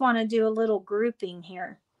I just want to do a little grouping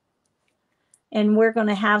here. And we're going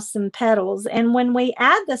to have some petals. And when we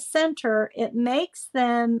add the center, it makes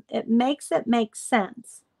it make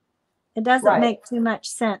sense. It doesn't make too much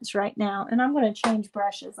sense right now. And I'm going to change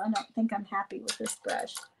brushes. I don't think I'm happy with this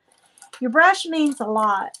brush. Your brush means a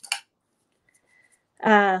lot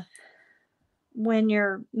when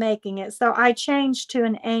you're making it. So I changed to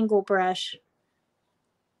an angle brush.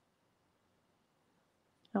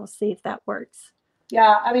 I'll see if that works.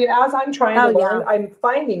 Yeah, I mean, as I'm trying to learn, I'm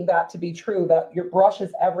finding that to be true, that your brush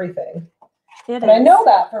is everything. And I know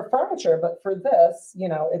that for furniture, but for this, you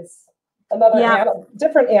know, it's another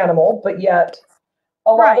different animal, but yet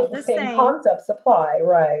a lot of the same concepts apply,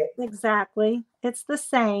 right? Exactly. It's the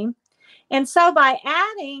same. And so by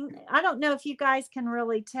adding, I don't know if you guys can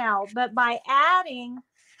really tell, but by adding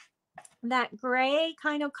that gray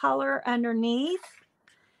kind of color underneath,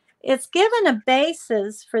 it's given a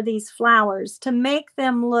basis for these flowers to make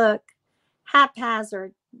them look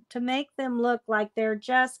haphazard, to make them look like they're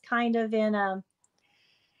just kind of in a,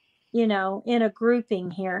 you know, in a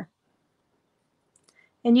grouping here.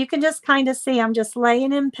 And you can just kind of see I'm just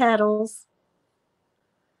laying in petals,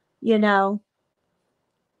 you know.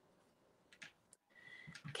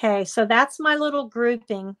 Okay, so that's my little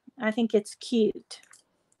grouping. I think it's cute.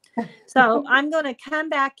 So I'm going to come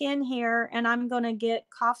back in here and I'm going to get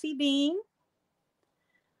coffee bean.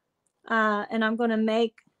 And I'm going to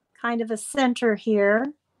make kind of a center here.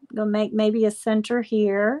 I'm going to make maybe a center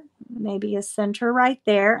here, maybe a center right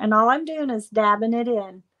there. And all I'm doing is dabbing it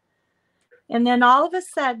in. And then all of a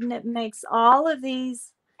sudden it makes all of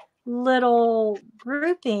these little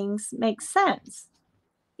groupings make sense.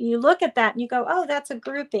 You look at that and you go, oh, that's a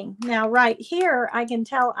grouping. Now right here, I can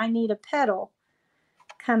tell I need a petal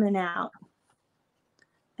coming out.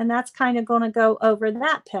 And that's kind of going to go over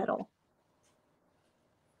that petal.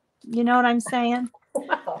 You know what I'm saying?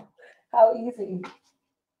 Wow, how easy.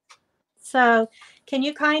 So can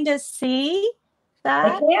you kind of see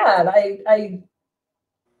that? I can.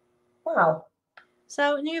 Wow.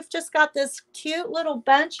 So you've just got this cute little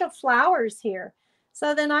bunch of flowers here.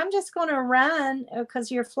 So then I'm just going to run,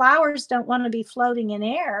 because your flowers don't want to be floating in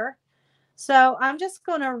air. So I'm just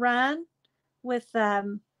going to run with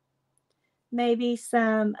maybe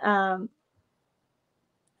some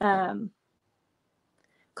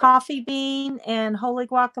coffee bean and holy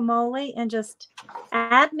guacamole, and just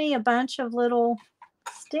add me a bunch of little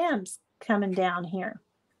stems coming down here.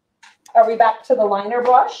 Are we back to the liner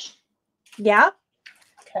brush? Yeah.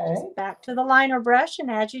 Okay. Just back to the liner brush, and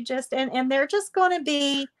as you just, and they're just going to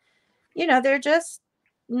be, you know, they're just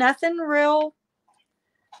nothing real,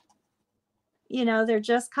 you know, they're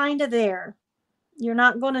just kind of there. You're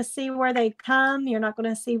not going to see where they come. You're not going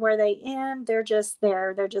to see where they end. They're just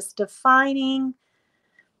there. They're just defining.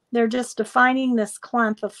 They're just defining this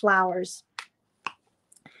clump of flowers.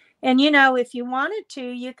 And, you know, if you wanted to,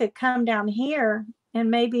 you could come down here and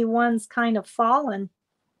maybe one's kind of fallen.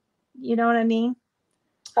 You know what I mean?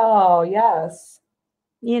 Oh, yes.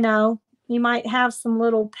 You know, you might have some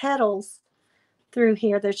little petals through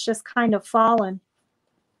here that's just kind of fallen,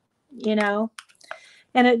 you know,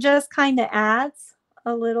 and it just kind of adds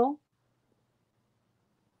a little.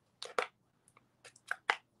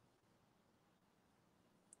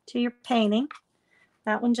 To your painting.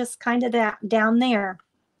 That one just kind of down there.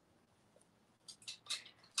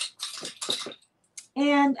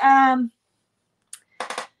 And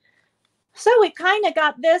so we kind of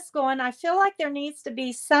got this going. I feel like there needs to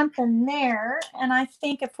be something there. And I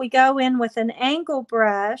think if we go in with an angle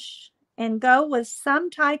brush and go with some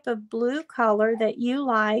type of blue color that you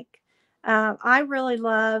like, I really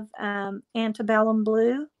love antebellum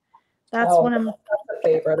blue. That's one of that's a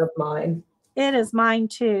favorite of mine. It is mine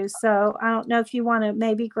too. So I don't know if you want to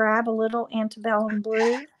maybe grab a little antebellum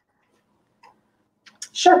blue.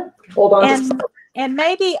 Sure. Hold on. And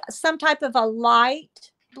maybe some type of a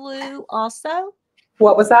light blue also.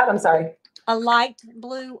 What was that? I'm sorry. A light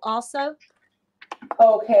blue also.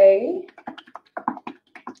 Okay.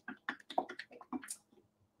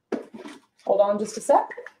 Hold on just a sec.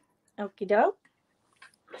 Okie doke.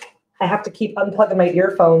 I have to keep unplugging my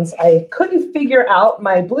earphones. I couldn't figure out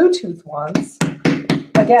my Bluetooth ones.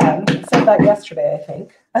 Again, I said that yesterday, I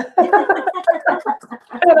think. And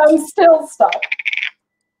I'm still stuck.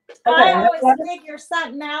 Okay, I always figure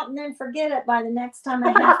something out and then forget it by the next time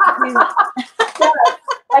I have to do it. Yes,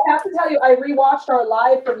 I have have to tell you, I rewatched our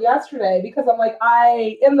live from yesterday because I'm like,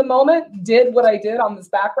 I, in the moment, did what I did on this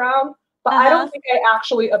background, but I don't think I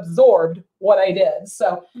actually absorbed what I did.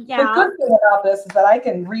 So the good thing about this is that I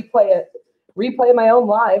can replay my own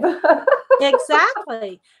live.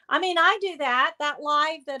 Exactly. I mean, I do that. That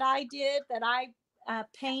live that I did, that I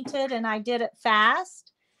painted and I did it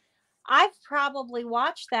fast. I've probably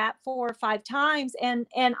watched that 4 or 5 times, and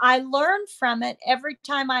I learn from it every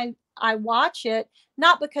time I watch it,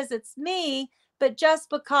 not because it's me, but just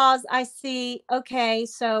because I see, okay,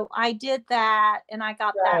 so I did that and I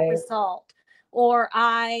got that result. Or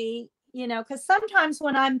because sometimes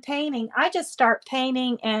when I'm painting, I just start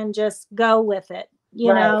painting and just go with it,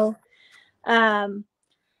 you know. I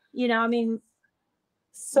mean,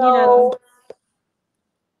 so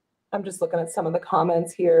I'm just looking at some of the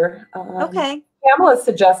comments here. Okay. Pamela's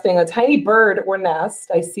suggesting a tiny bird or nest.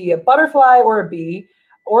 I see a butterfly or a bee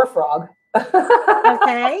or a frog.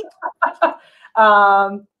 Okay.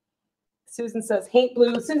 Susan says paint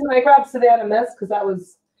blue. Susan, I grabbed Savannah Mist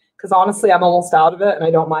because honestly, I'm almost out of it, and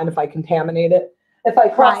I don't mind if I contaminate it, if I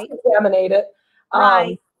cross-contaminate it.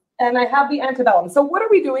 And I have the antebellum. So what are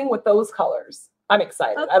we doing with those colors? I'm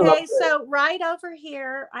excited. Okay, so right over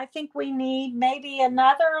here, I think we need maybe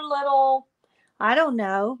another little, I don't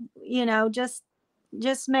know, just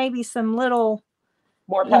maybe some little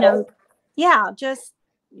more petals.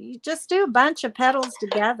 Just do a bunch of petals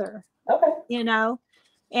together. Okay.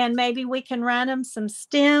 And maybe we can run them some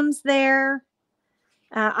stems there.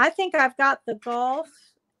 I think I've got the Gulf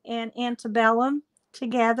and antebellum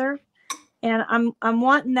together, and I'm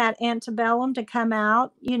wanting that antebellum to come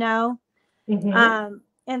out,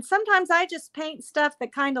 and sometimes I just paint stuff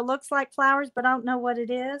that kind of looks like flowers, but I don't know what it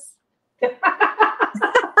is.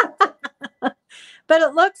 But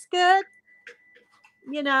it looks good,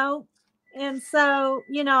 and so,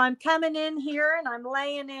 I'm coming in here and I'm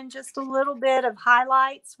laying in just a little bit of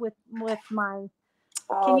highlights with my,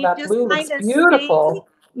 can you just kind of beautiful.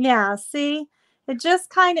 See? Yeah, see? It just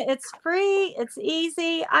kind of, it's free, it's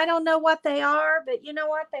easy. I don't know what they are, but you know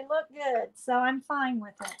what? They look good, so I'm fine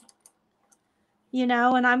with it.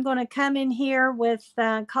 And I'm going to come in here with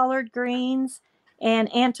colored greens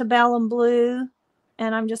and antebellum blue,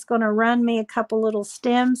 and I'm just going to run me a couple little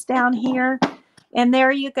stems down here. And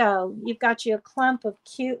there you go. You've got you a clump of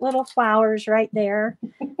cute little flowers right there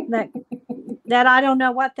that I don't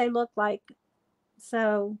know what they look like.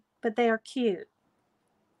 So, but they are cute.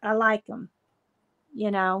 I like them,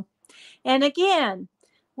 And again,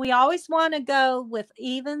 we always want to go with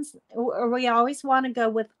evens, or we always want to go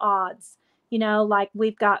with odds. Like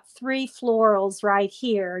we've got 3 florals right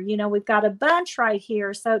here. We've got a bunch right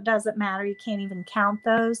here, so it doesn't matter. You can't even count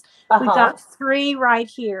those. We've got 3 right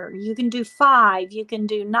here. You can do 5. You can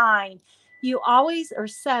do 9. You always, or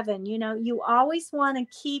 7, you always want to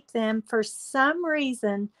keep them. For some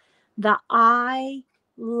reason, the eye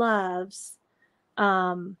loves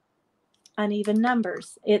uneven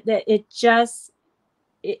numbers. It just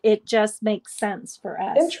makes sense for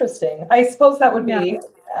us. Interesting. I suppose that would be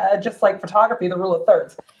just like photography, the rule of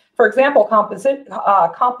thirds. For example,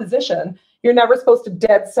 composition, you're never supposed to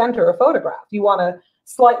dead center a photograph. You want to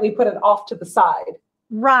slightly put it off to the side.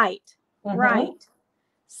 Right. Right.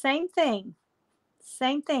 Same thing.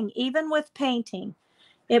 Even with painting,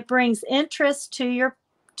 it brings interest to your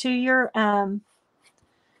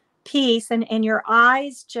piece, and your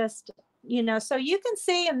eyes just, so you can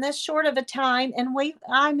see in this short of a time. And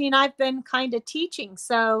I've been kind of teaching,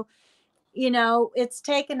 so it's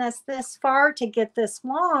taken us this far to get this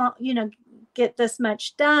long, get this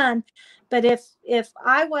much done. But if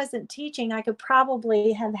I wasn't teaching, I could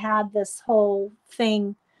probably have had this whole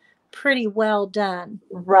thing pretty well done.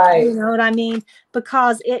 Right. You know what I mean?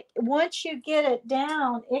 Because once you get it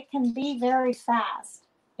down, it can be very fast.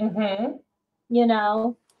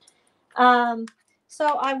 So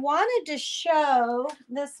I wanted to show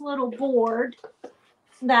this little board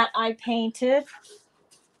that I painted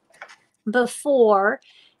before.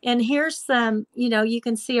 And here's some, you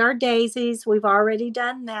can see our daisies. We've already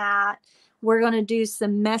done that. We're going to do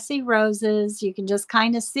some messy roses. You can just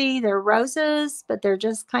kind of see they're roses, but they're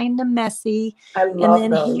just kind of messy. I love those.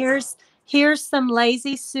 And then here's some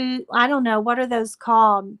lazy Susan. I don't know, what are those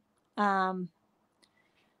called?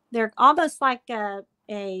 They're almost like a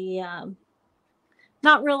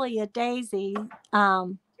not really a daisy.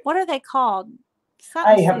 What are they called?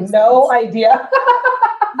 I have no idea.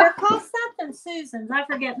 They're called something Susans. I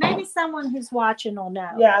forget. Maybe someone who's watching will know.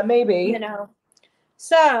 Yeah, maybe.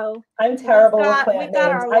 So I'm terrible with plant we've got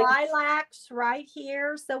our lilacs right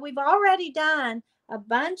here. So we've already done a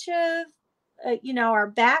bunch of you know, our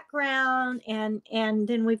background, and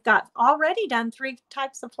then we've got already done 3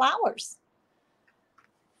 types of flowers,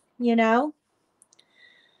 you know.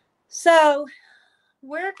 So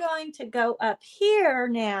we're going to go up here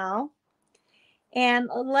now, and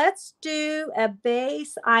let's do a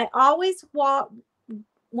base. I always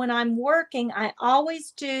when I'm working, I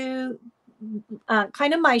always do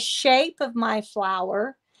kind of my shape of my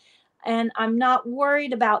flower. And I'm not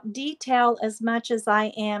worried about detail as much as I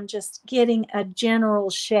am just getting a general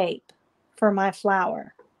shape for my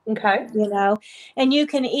flower. Okay. You know, and you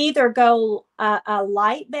can either go a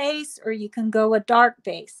light base or you can go a dark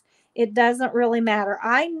base. It doesn't really matter.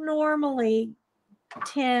 I normally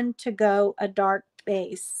tend to go a dark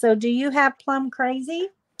base. So do you have Plum Crazy?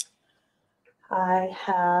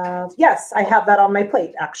 Yes, I have that on my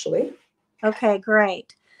plate, actually. Okay,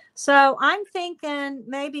 great. So I'm thinking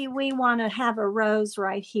maybe we want to have a rose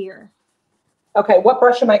right here. Okay, what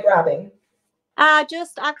brush am I grabbing? I've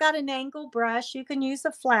got an angle brush. You can use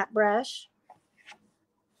a flat brush.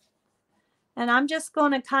 And I'm just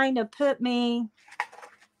going to kind of put me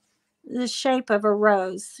the shape of a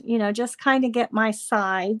rose, you know, just kind of get my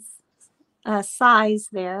size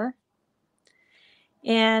there.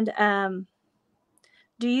 And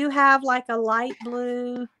do you have like a light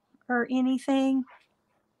blue or anything?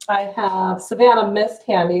 I have Savannah Mist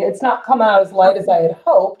handy. It's not come out as light as I had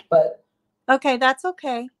hoped, but okay, that's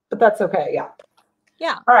okay. But that's okay, yeah.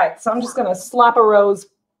 Yeah. All right, so I'm just gonna slap a rose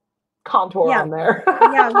contour on there.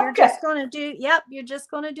 Yeah, you're just gonna do. Yep, you're just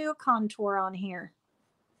gonna do a contour on here.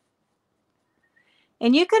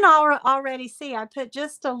 And you can already see I put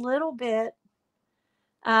just a little bit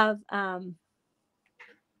of the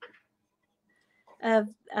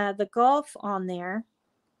Gulf on there.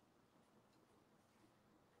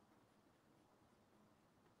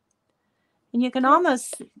 And you can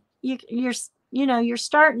almost, you're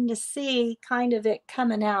starting to see kind of it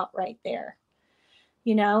coming out right there,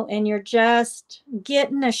 you know, and you're just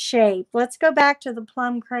getting a shape. Let's go back to the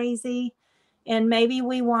Plum Crazy, and maybe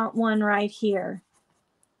we want one right here.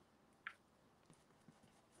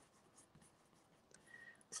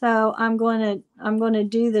 So I'm going to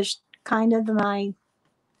do this kind of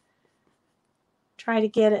try to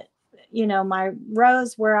get it, you know, my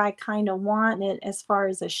rose where I kind of want it as far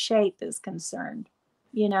as a shape is concerned,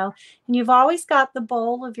 you know. And you've always got the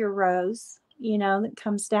bowl of your rose, you know, that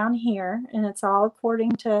comes down here, and it's all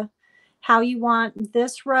according to how you want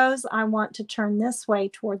this rose. I want to turn this way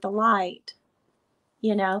toward the light,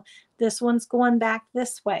 you know. This one's going back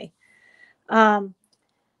this way.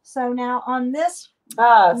 So now on this,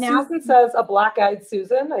 Susan says a black-eyed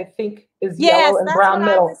Susan, I think, is yellow and brown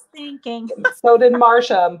middle. I was thinking. So did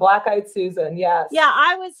Marcia, black-eyed Susan, yes. Yeah,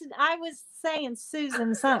 I was saying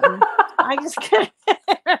Susan something. I just couldn't.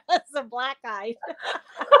 It's a black-eyed.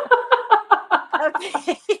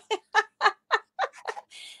 Okay.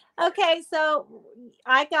 Okay, so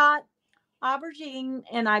I got aubergine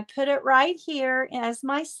and I put it right here as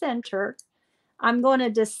my center. I'm going to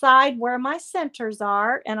decide where my centers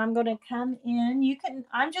are, and I'm going to come in.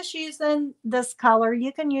 I'm just using this color.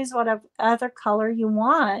 You can use whatever other color you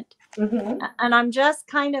want. Mm-hmm. And I'm just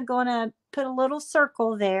kind of going to put a little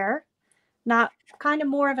circle there, not kind of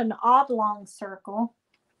more of an oblong circle,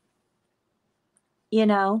 you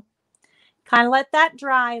know, kind of let that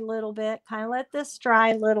dry a little bit, kind of let this dry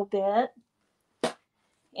a little bit.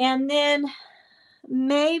 And then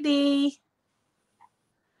maybe,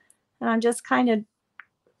 and I'm just kind of,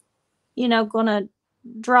 you know, going to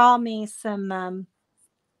draw me some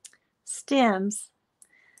stems,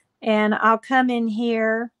 and I'll come in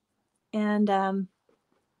here and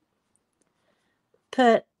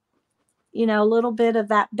put, you know, a little bit of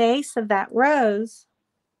that base of that rose.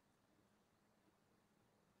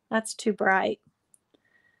 That's too bright.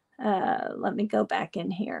 Let me go back in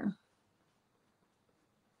here.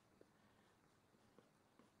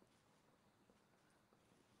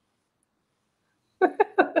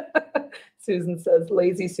 Susan says,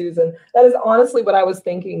 lazy Susan. That is honestly what I was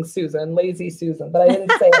thinking, Susan, lazy Susan, but I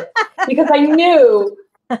didn't say it because I knew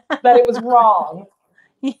that it was wrong.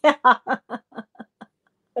 Yeah.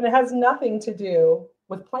 And it has nothing to do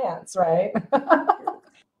with plants, right?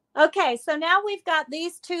 Okay, so now we've got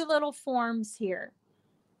these two little forms here,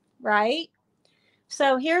 right?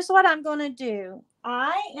 So here's what I'm going to do.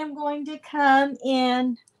 I am going to come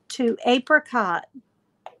in to apricot.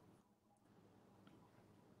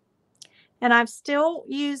 And I'm still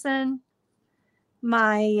using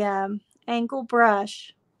my angle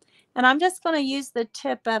brush. And I'm just going to use the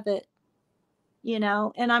tip of it, you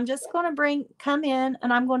know, and I'm just going to come in,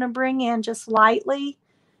 and I'm going to bring in, just lightly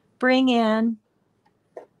bring in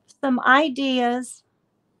some ideas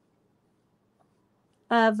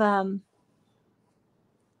the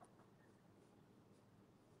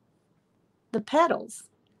petals.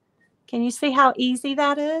 Can you see how easy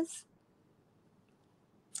that is?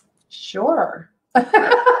 Sure. And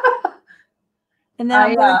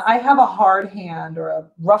then I have a hard hand or a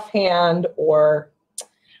rough hand or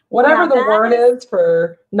whatever the word is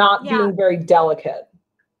for not being very delicate.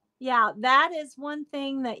 Yeah, that is one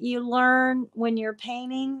thing that you learn when you're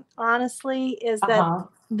painting, honestly, is that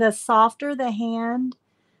the softer the hand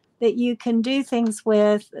that you can do things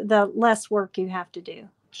with, the less work you have to do.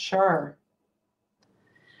 Sure.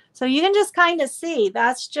 So you can just kind of see,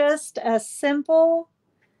 that's just a simple,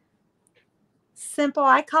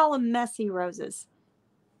 I call them messy roses.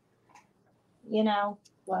 You know?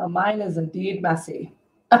 Well, mine is indeed messy.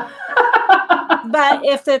 But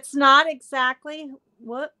if it's not exactly,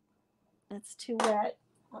 whoop, it's too wet.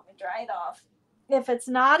 Let me dry it off. If it's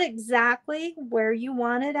not exactly where you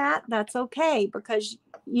want it at, that's okay, because,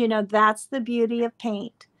 you know, that's the beauty of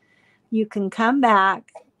paint. You can come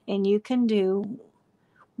back and you can do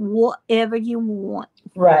whatever you want.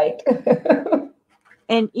 Right.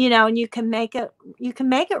 And, you know, and you can make it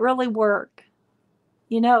really work,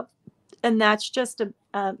 you know, and that's just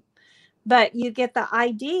but you get the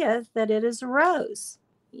idea that it is a rose,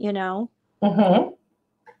 you know.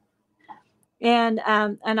 And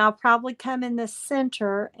I'll probably come in the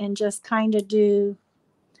center and just kind of do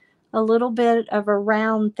a little bit of a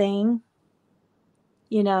round thing,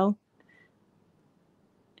 you know,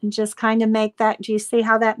 and just kind of make that. Do you see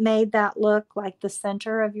how that made that look like the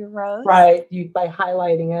center of your rose? Right. By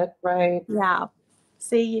highlighting it, right? Yeah.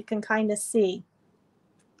 See, you can kind of see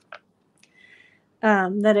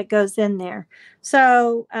that it goes in there.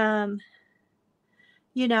 So,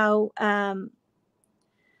 you know,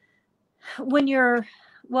 when you're,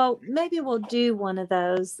 well, maybe we'll do one of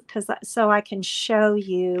those so I can show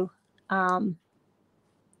you. So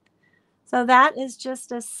that is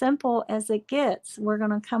just as simple as it gets. We're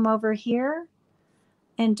going to come over here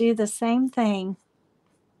and do the same thing.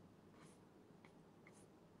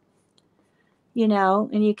 You know,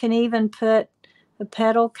 and you can even put a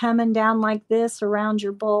petal coming down like this around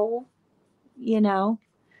your bowl, you know.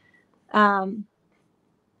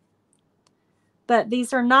 But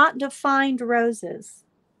these are not defined roses.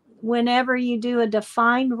 Whenever you do a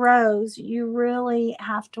defined rose, you really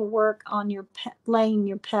have to work on your laying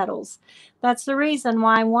your petals. That's the reason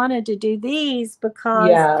why I wanted to do these,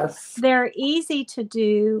 because they're easy to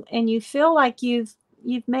do and you feel like you've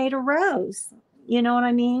made a rose. You know what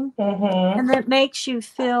I mean? And that makes you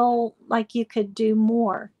feel like you could do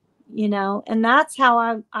more, you know. And that's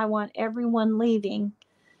how I want everyone leaving,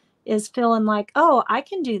 is feeling like, oh, I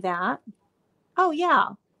can do that. Oh yeah.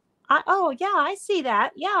 I see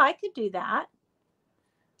that. Yeah, I could do that.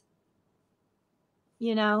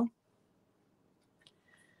 You know?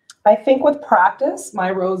 I think with practice,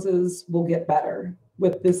 my roses will get better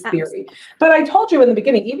with this theory. But I told you in the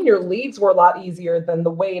beginning, even your leaves were a lot easier than the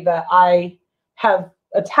way that I have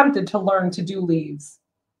attempted to learn to do leaves.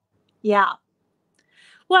 Yeah.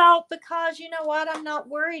 Well, because you know what? I'm not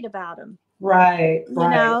worried about them. Right. You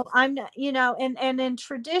know, I'm, you know, and in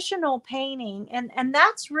traditional painting, and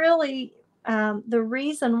that's really the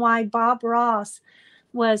reason why Bob Ross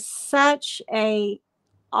was such a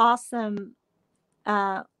awesome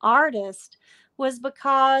artist, was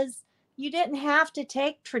because you didn't have to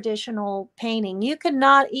take traditional painting. You could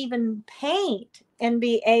not even paint and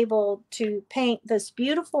be able to paint this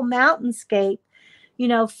beautiful mountainscape, you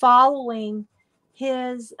know, following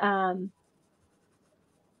his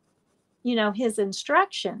you know, his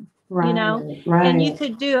instruction, you know, and you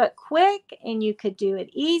could do it quick and you could do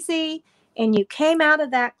it easy, and you came out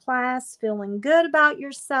of that class feeling good about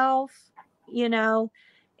yourself, you know,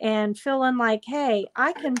 and feeling like, hey,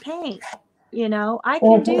 I can paint, you know, I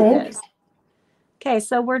can do this. Okay,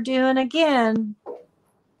 so we're doing again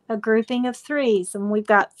a grouping of threes, and we've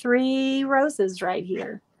got 3 roses right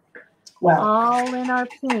here. Wow. All in our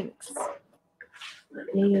pinks.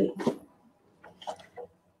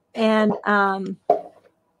 And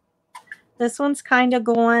this one's kind of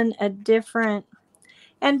going a different,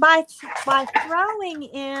 and by throwing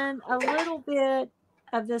in a little bit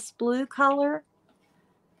of this blue color,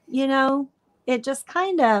 you know, it just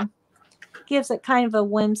kind of gives it kind of a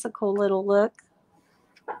whimsical little look,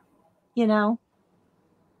 you know.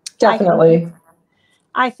 Definitely.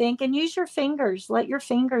 I think, and use your fingers. Let your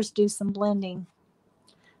fingers do some blending.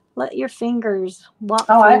 Let your fingers walk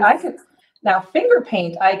through. I could. Now, finger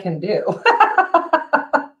paint I can do.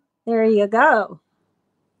 There you go.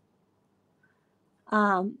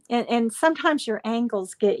 And sometimes your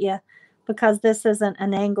angles get you, because this isn't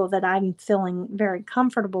an angle that I'm feeling very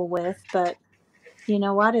comfortable with, but you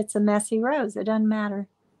know what? It's a messy rose. It doesn't matter.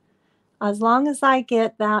 As long as I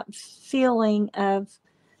get that feeling of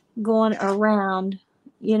going around,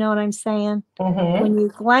 you know what I'm saying? When you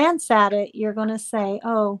glance at it, you're going to say,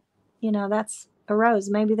 oh, you know, that's a rose.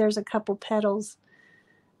 Maybe there's a couple petals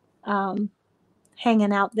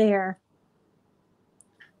hanging out there,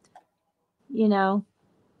 you know.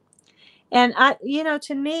 And you know,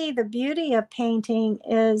 to me, the beauty of painting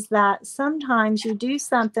is that sometimes you do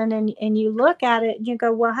something and you look at it and you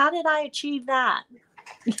go, well, how did I achieve that?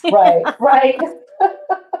 Right.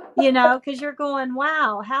 You know, because you're going,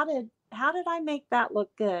 wow, how did I make that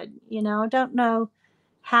look good? You know, I don't know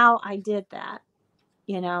how I did that,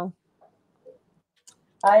 you know.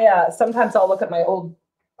 I sometimes I'll look at my old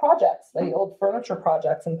projects, my old furniture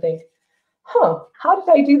projects, and think, huh, how did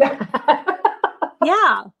I do that?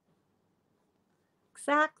 Yeah,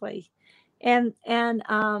 exactly. And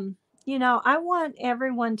you know, I want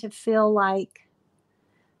everyone to feel like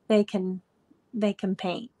they can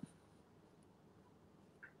paint.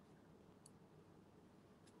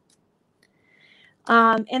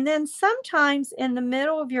 And then sometimes in the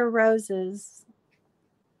middle of your roses,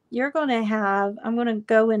 you're going to have, I'm going to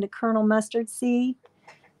go into Colonel Mustard seed,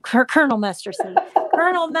 Colonel Mustard seed,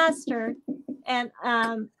 Colonel Mustard. And,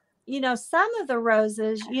 you know, some of the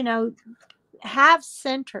roses, you know, have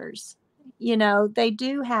centers. You know, they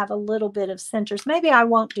do have a little bit of centers. Maybe I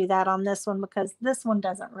won't do that on this one because this one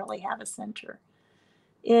doesn't really have a center.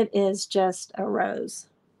 It is just a rose.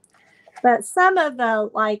 But some of the,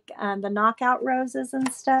 like the knockout roses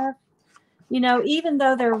and stuff, you know, even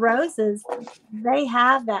though they're roses, they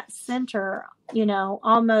have that center, you know,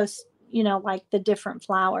 almost, you know, like the different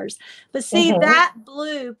flowers. But see that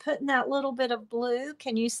blue, putting that little bit of blue,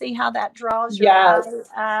 can you see how that draws your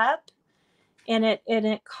eye up? And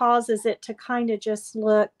it causes it to kind of just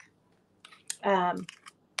look,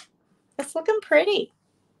 it's looking pretty.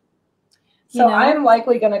 So I'm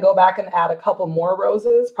likely going to go back and add a couple more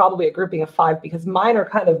roses, probably a grouping of 5, because mine are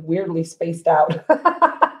kind of weirdly spaced out.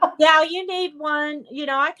 Yeah, you need one. You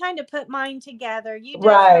know, I kind of put mine together. You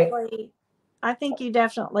definitely, I think you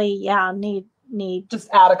definitely, yeah, need. Just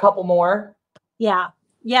add a couple more. Yeah.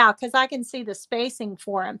 Yeah, because I can see the spacing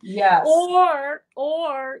for them. Yes.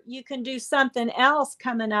 Or you can do something else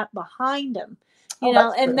coming up behind them. You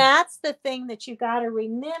know, and that's the thing that you got to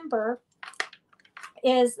remember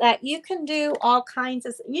is that you can do all kinds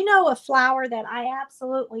of, you know, a flower that I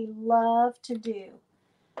absolutely love to do.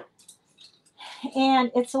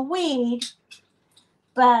 And it's a weed,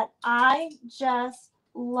 but I just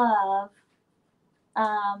love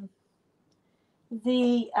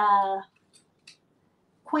the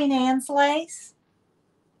Queen Anne's lace.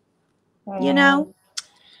 You know?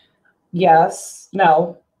 Yes.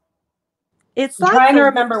 No. It's I'm trying to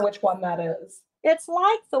remember which one that is. It's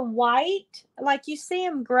like the white, like you see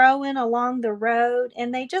them growing along the road,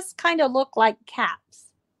 and they just kind of look like caps,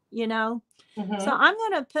 you know? So I'm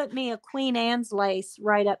going to put me a Queen Anne's lace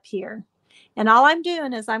right up here. And all I'm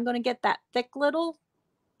doing is I'm going to get that thick little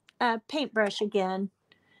paintbrush again.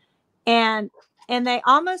 And they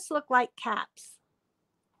almost look like caps.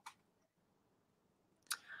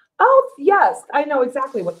 Oh, yes. I know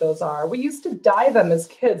exactly what those are. We used to dye them as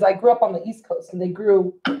kids. I grew up on the East Coast, and they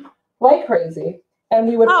grew like crazy. And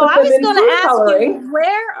we would put them in food coloring. You,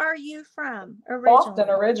 where are you from originally? Boston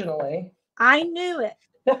originally. I knew it.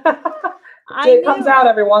 It comes out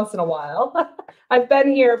every once in a while. I've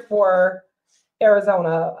been here for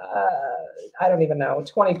Arizona, I don't even know,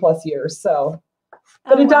 20 plus years. So,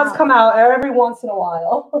 but it does come out every once in a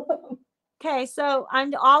while. Okay, so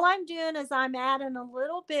all I'm doing is I'm adding a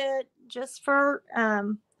little bit just for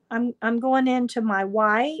I'm going into my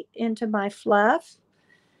white, into my fluff,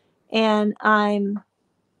 and I'm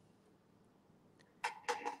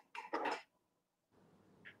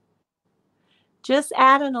just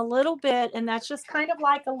adding a little bit, and that's just kind of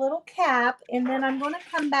like a little cap. And then I'm going to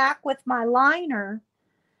come back with my liner,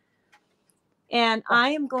 and I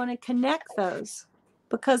am going to connect those,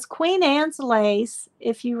 because Queen Anne's lace,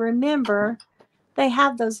 if you remember, they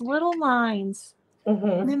have those little lines.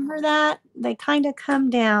 Remember that? They kind of come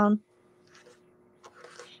down.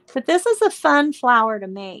 But this is a fun flower to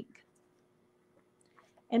make.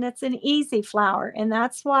 And it's an easy flower. And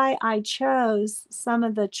that's why I chose some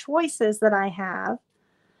of the choices that I have,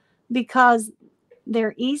 because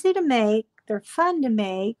they're easy to make, they're fun to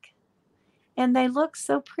make, and they look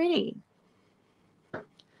so pretty.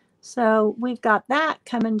 So we've got that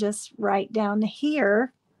coming just right down to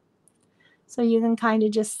here. So you can kind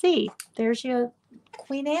of just see, there's your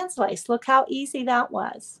Queen Anne's lace. Look how easy that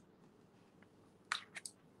was.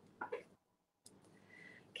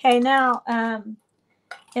 Okay, now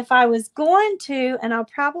if I was going to, and I'll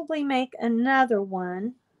probably make another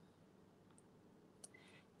one,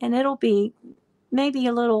 and it'll be maybe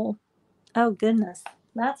a little, oh goodness,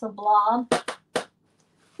 that's a blob.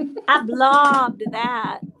 I blobbed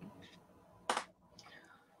that.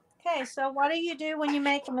 Okay, so what do you do when you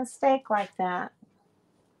make a mistake like that?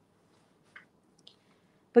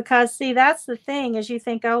 Because, see, that's the thing, is you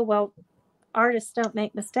think, oh, well, artists don't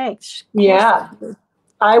make mistakes. Yeah.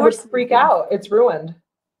 I would freak out. It's ruined.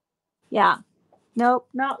 Yeah. Nope,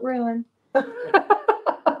 not ruined.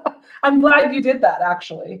 I'm glad you did that,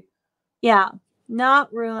 actually. Yeah,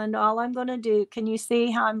 not ruined. All I'm going to do, can you see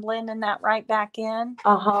how I'm blending that right back in?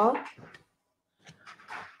 Uh-huh.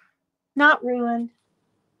 Not ruined.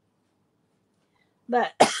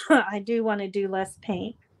 But I do want to do less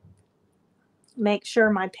paint. Make sure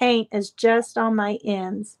my paint is just on my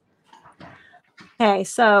ends. Okay,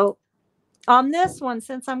 so on this one,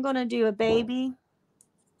 since I'm going to do a baby,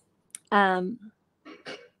 I'm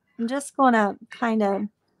just going to kind of,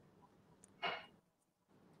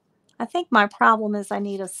 I think my problem is I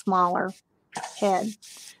need a smaller head.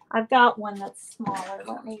 I've got one that's smaller.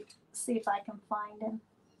 Let me see if I can find him.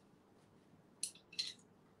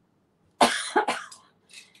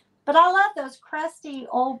 But I love those crusty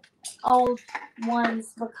old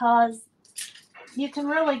ones because you can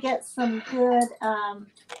really get some good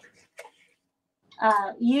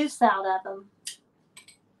use out of them.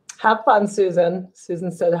 Have fun, Susan.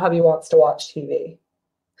 Susan said hubby wants to watch TV.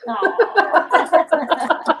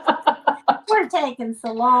 We're taking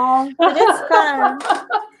so long, but it's fun.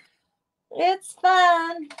 It's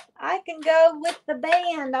fun. I can go with the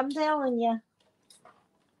band, I'm telling you.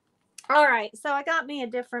 All right, so I got me a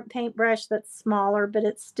different paintbrush that's smaller, but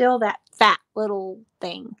it's still that fat little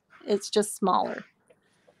thing. It's just smaller.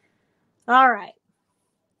 All right.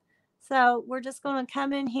 So we're just going to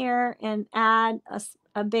come in here and add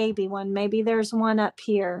a baby one. Maybe there's one up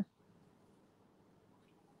here.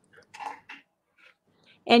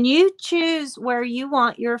 And you choose where you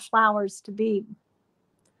want your flowers to be.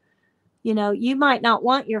 You know, you might not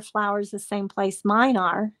want your flowers the same place mine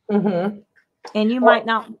are. Mm-hmm. And you might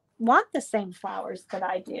not want the same flowers that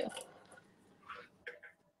I do.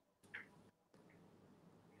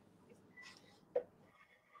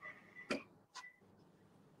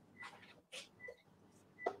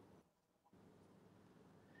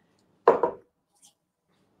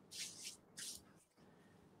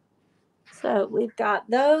 So we've got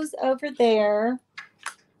those over there.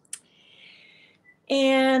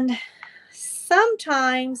 And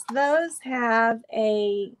sometimes those have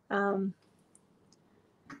a,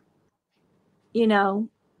 you know,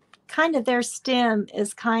 kind of their stem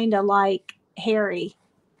is kind of like hairy.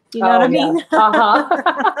 You know what I mean? Uh-huh.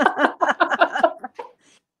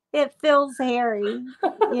 It feels hairy,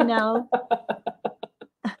 you know.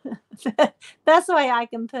 That's the way I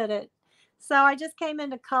can put it. So I just came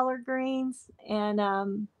into color greens and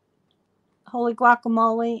holy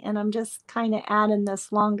guacamole, and I'm just kind of adding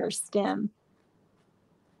this longer stem.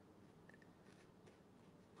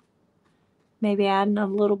 Maybe adding a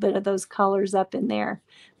little bit of those colors up in there.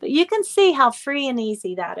 But you can see how free and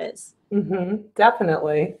easy that is. Mm-hmm.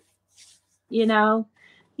 Definitely. You know,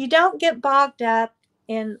 you don't get bogged up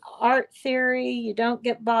in art theory. You don't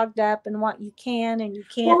get bogged up in what you can and you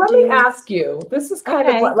can't do. Well, let me ask you. This is kind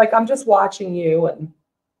of what, like, I'm just watching you, and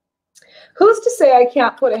who's to say I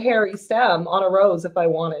can't put a hairy stem on a rose if I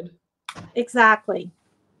wanted? Exactly.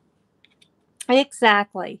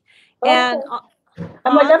 Exactly. Okay. And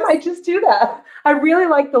I'm like, I might just do that. I really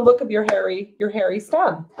like the look of your hairy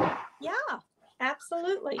stem. Yeah,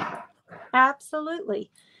 absolutely.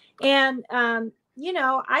 Absolutely. And, you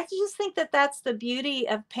know, I just think that that's the beauty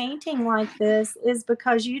of painting like this, is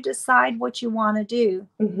because you decide what you want to do,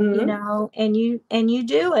 mm-hmm. you know, and you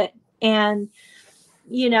do it. And,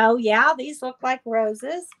 you know, yeah, these look like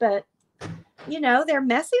roses, but, you know, they're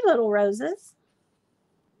messy little roses.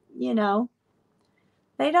 You know,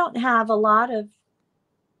 they don't have a lot of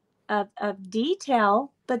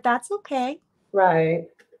detail, but that's okay. Right.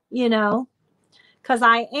 You know, because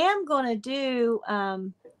I am going to do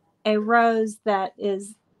a rose that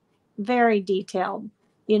is very detailed.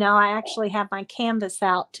 You know, I actually have my canvas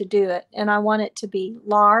out to do it, and I want it to be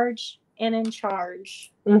large and in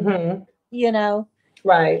charge. Mm-hmm. You know,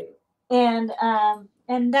 right. And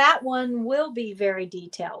that one will be very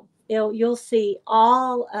detailed. You'll see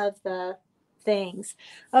all of the things.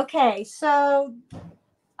 Okay, so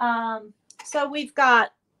we've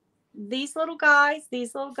got these little guys,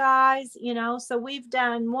 you know, so we've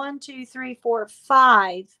done 1, 2, 3, 4,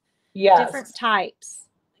 5 different types,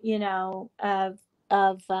 you know, of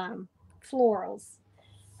florals.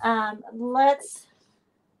 Let's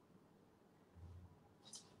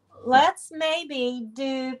let's maybe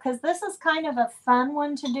do, because this is kind of a fun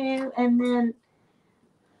one to do. And then,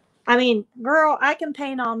 I mean, girl, I can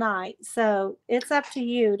paint all night. So it's up to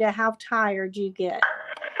you to how tired you get.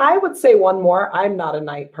 I would say one more. I'm not a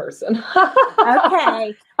night person.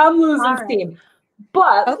 Okay. I'm losing steam.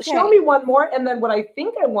 But show me one more. And then what I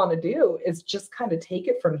think I want to do is just kind of take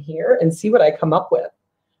it from here and see what I come up with.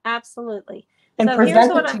 Absolutely. And so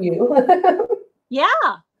present it to you. Yeah,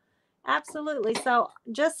 absolutely. So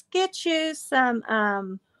just get you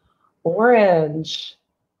some orange.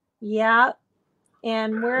 Yeah.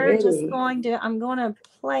 And we're just going to, I'm going to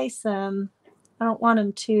place them. I don't want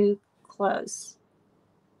them too close.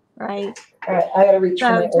 Right. All right. I got to reach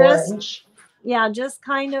for my orange. Yeah. Just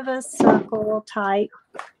kind of a circle type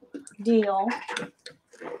deal.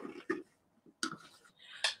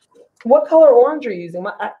 What color orange are you using?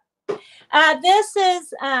 This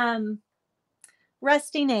is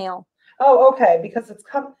Rusty Nail. Oh, okay. Because it's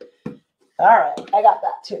come. All right. I got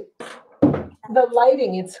that too. The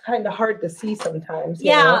lighting, it's kind of hard to see sometimes.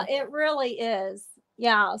 Yeah, it really is.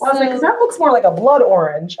 Yeah. I was like, because that looks more like a blood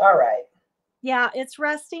orange. All right. Yeah, it's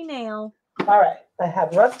Rusty Nail. All right. I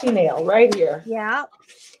have Rusty Nail right here. Yeah.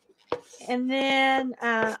 And then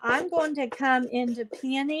I'm going to come into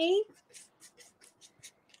Peony.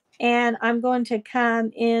 And I'm going to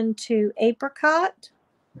come into Apricot.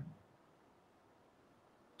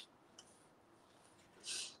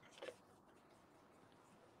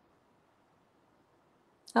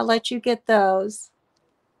 I'll let you get those.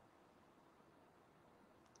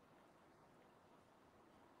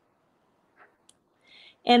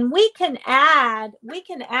 And we can add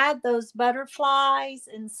those butterflies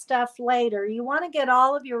and stuff later. You want to get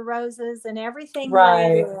all of your roses and everything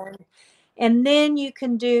laid in, and then you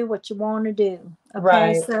can do what you want to do.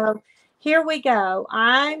 Okay, so here we go.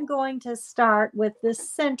 I'm going to start with this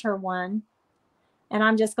center one, and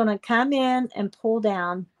I'm just going to come in and pull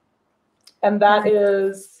down. And that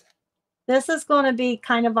is? This is going to be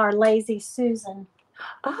kind of our Lazy Susan.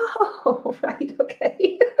 Oh, right.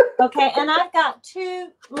 Okay. Okay, and I've got two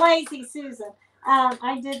Lazy Susan.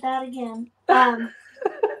 I did that again.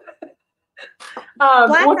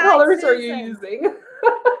 What colors are you using?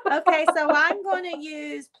 Okay, so I'm going to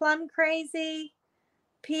use Plum Crazy,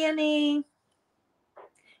 Peony,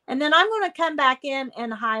 and then I'm going to come back in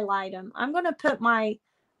and highlight them. I'm going to put my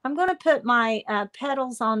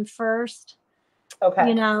petals on first. Okay.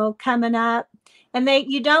 You know, coming up, and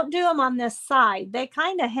you don't do them on this side. They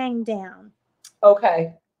kind of hang down.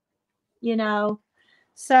 Okay. You know,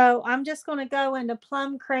 so I'm just going to go into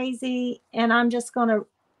Plum Crazy, and I'm just going to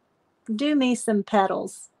do me some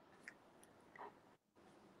petals.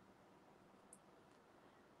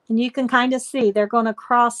 And you can kind of see they're going to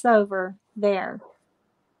cross over there.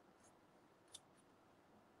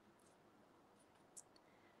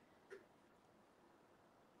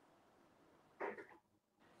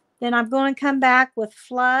 Then I'm going to come back with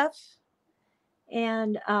Fluff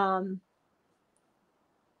and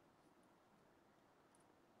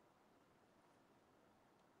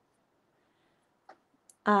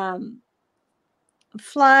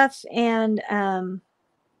Fluff and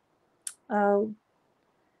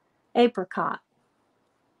Apricot.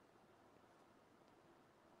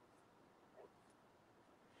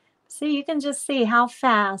 See, you can just see how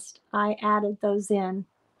fast I added those in.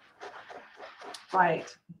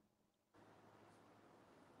 Right.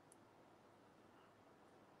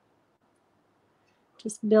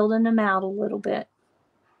 Just building them out a little bit.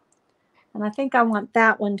 And I think I want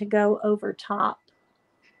that one to go over top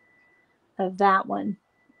of that one.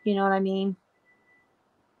 You know what I mean?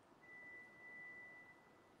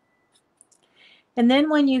 And then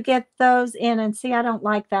when you get those in, and see, I don't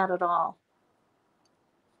like that at all.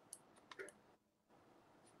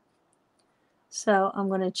 So I'm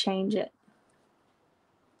going to change it.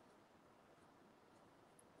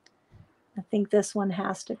 I think this one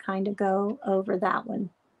has to kind of go over that one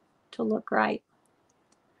to look right.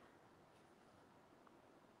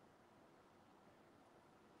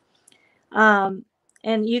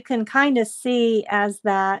 And you can kind of see as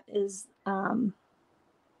that is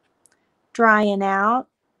drying out.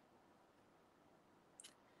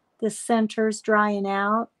 The center's drying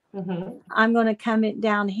out. Mm-hmm. I'm going to come it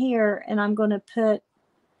down here, and I'm going to put,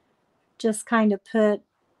 just kind of put,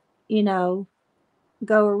 you know,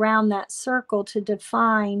 go around that circle to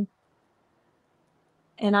define.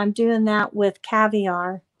 And I'm doing that with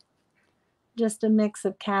caviar, just a mix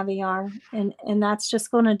of caviar. And that's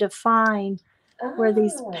just going to define where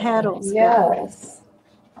these petals go.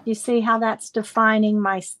 You see how that's defining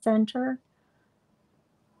my center?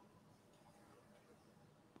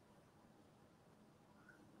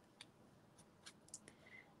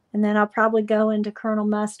 And then I'll probably go into Colonel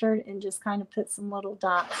Mustard and just kind of put some little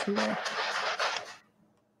dots here.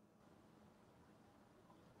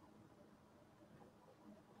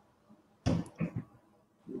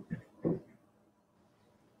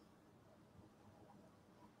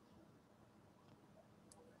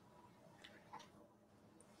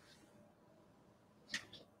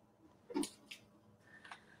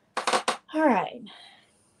 All right.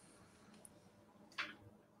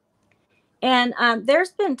 And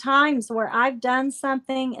there's been times where I've done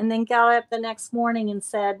something and then got up the next morning and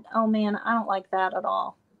said, oh man, I don't like that at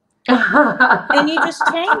all. And you just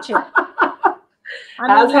change it.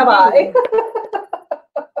 As have I.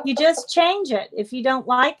 You just change it. If you don't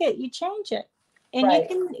like it, you change it. And right.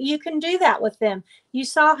 you can do that with them. You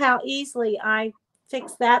saw how easily I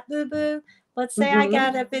fixed that boo-boo. Let's say I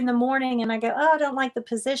got up in the morning and I go, oh, I don't like the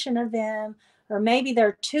position of them. Or maybe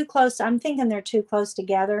they're too close. I'm thinking they're too close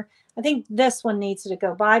together. I think this one needs to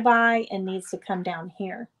go bye-bye and needs to come down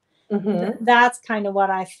here. That's kind of what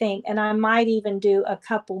I think. And I might even do a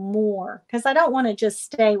couple more because I don't want to just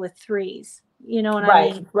stay with threes. You know what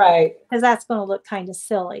I mean? Right. Because that's going to look kind of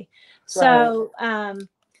silly. So,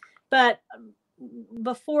 but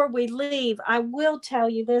before we leave, I will tell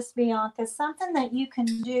you this, Bianca, something that you can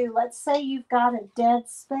do. Let's say you've got a dead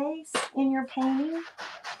space in your painting.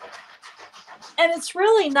 And it's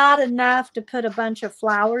really not enough to put a bunch of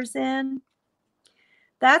flowers in.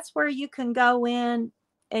 That's where you can go in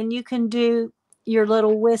and you can do your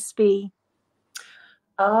little wispy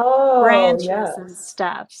branches and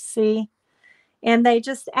stuff. See? And they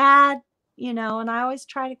just add, you know, and I always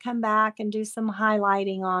try to come back and do some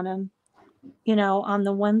highlighting on them, you know, on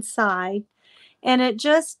the one side. And it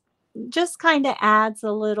just kind of adds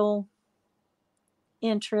a little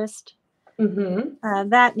interest.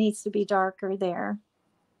 That needs to be darker there.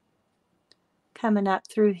 Coming up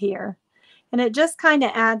through here. And it just kind of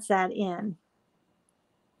adds that in.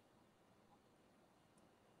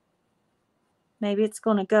 Maybe it's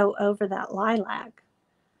going to go over that lilac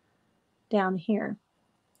down here.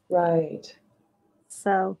 Right.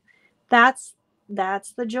 So that's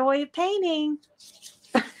the joy of painting.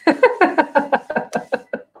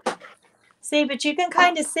 See, but you can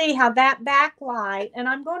kind of see how that backlight, and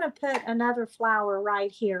I'm going to put another flower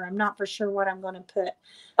right here. I'm not for sure what I'm going to put.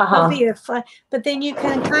 But then you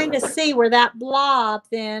can kind of see where that blob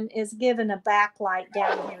then is given a backlight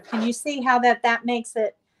down here. Can you see how that makes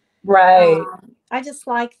it? Right. I just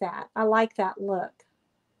like that. I like that look.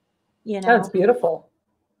 You know, that's beautiful.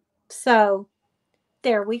 So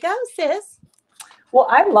there we go, sis. Well,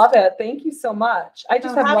 I love it. Thank you so much. I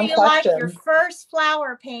just have one question. How do you like your first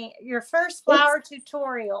flower paint, your first flower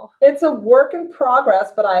tutorial? It's a work in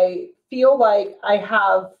progress, but I feel like I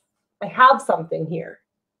have something here.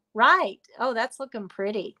 Right. Oh, that's looking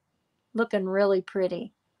pretty. Looking really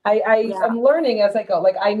pretty. I'm learning as I go.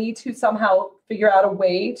 Like I need to somehow figure out a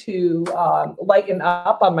way to lighten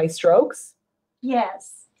up on my strokes.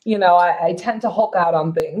 Yes. You know, I tend to hulk out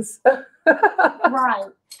on things.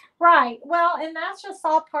 Right. Well, and that's just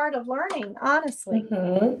all part of learning, honestly.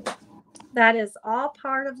 That is all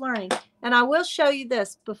part of learning. And I will show you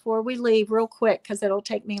this before we leave real quick because it'll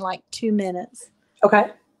take me like 2 minutes.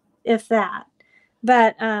 Okay. If that.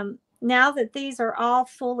 But now that these are all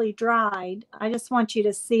fully dried, I just want you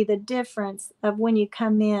to see the difference of when you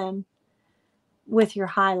come in with your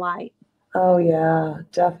highlight. Oh, yeah,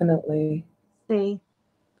 definitely. See?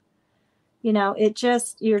 You know,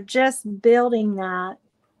 you're just building that.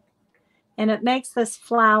 And it makes this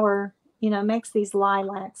flower, you know, makes these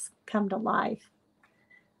lilacs come to life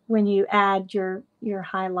when you add your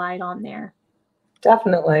highlight on there.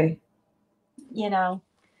 Definitely. You know,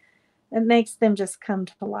 it makes them just come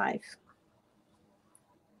to life.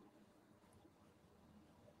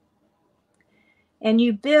 And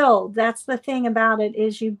you build, that's the thing about it,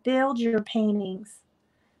 is you build your paintings.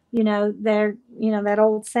 You know, that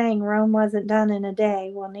old saying, Rome wasn't done in a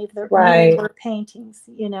day. Well, neither were paintings,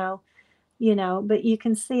 you know, but you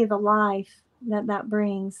can see the life that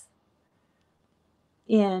brings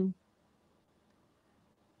in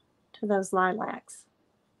to those lilacs.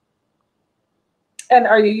 And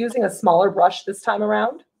are you using a smaller brush this time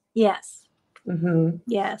around? Yes.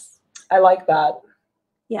 Yes. I like that.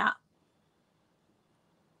 Yeah.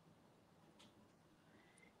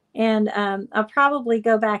 And I'll probably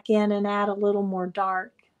go back in and add a little more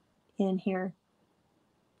dark in here,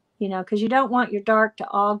 you know, because you don't want your dark to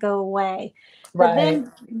all go away. But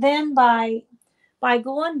then by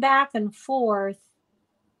going back and forth,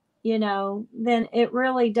 you know, then it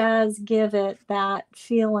really does give it that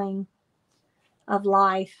feeling of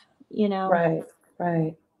life, you know.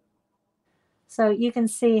 Right. So you can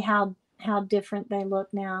see how how different they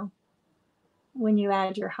look now when you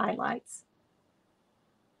add your highlights.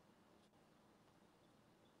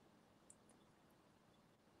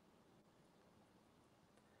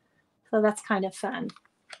 So that's kind of fun.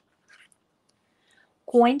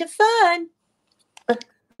 Kind of fun.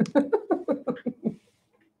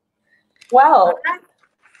 Well,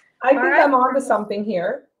 I think I'm on to something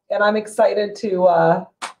here, and I'm excited to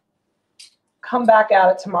come back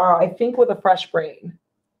at it tomorrow, I think with a fresh brain.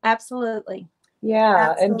 Absolutely.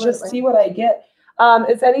 Yeah, Absolutely. and just see what I get.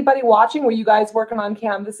 Is anybody watching? Were you guys working on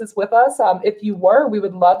canvases with us? If you were, we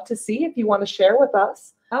would love to see if you want to share with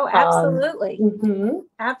us. Oh, absolutely.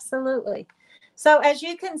 Absolutely. So as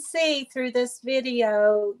you can see through this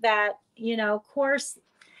video that, of course,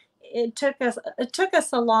 it took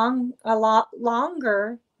us a lot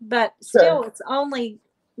longer, but still it's only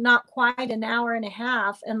not quite an hour and a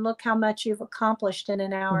half, and look how much you've accomplished in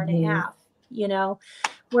an hour and a half,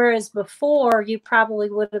 whereas before you probably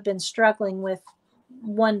would have been struggling with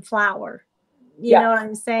one flower. You know what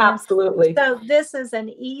I'm saying? Absolutely. So this is an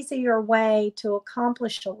easier way to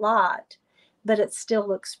accomplish a lot, but it still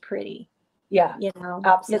looks pretty. Yeah.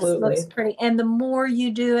 Absolutely. It looks pretty. And the more you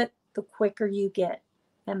do it, the quicker you get.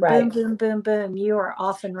 And boom, boom, boom, boom, you are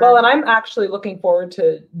off and running. Well, and I'm actually looking forward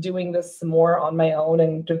to doing this some more on my own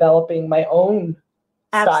and developing my own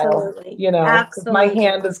style. Absolutely. My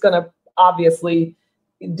hand is going to obviously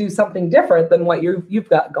do something different than what you've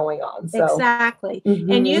got going on. So. Exactly.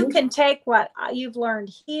 And you can take what you've learned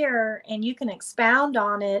here and you can expound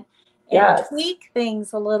on it and tweak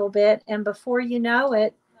things a little bit. And before you know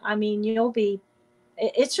it, I mean,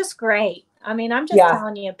 it's just great. I mean, I'm just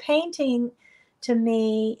telling you, painting to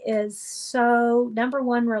me is so, number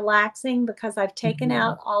one, relaxing, because I've taken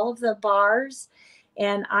out all of the bars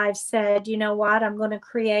and I've said, you know what, I'm going to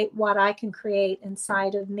create what I can create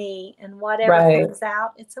inside of me, and whatever comes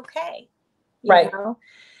out, it's okay. You know?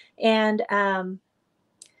 And, I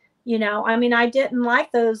mean, I didn't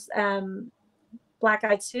like those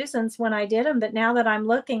Black-Eyed Susans when I did them, but now that I'm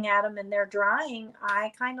looking at them and they're drying,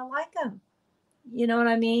 I kind of like them. You know what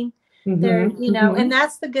I mean? They're, and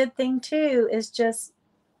that's the good thing too, is just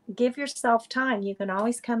give yourself time. You can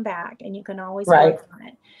always come back and you can always work on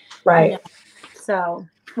it. Right. So,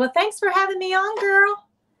 well, thanks for having me on, girl.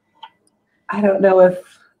 I don't know if,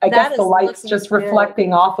 I guess the light's just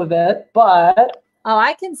reflecting off of it, but. Oh,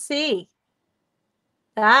 I can see.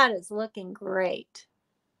 That is looking great.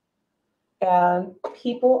 And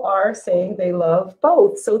people are saying they love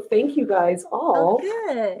both. So thank you guys all. Oh,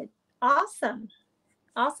 good. Awesome.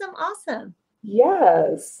 Awesome.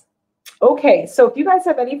 Yes. Okay. So if you guys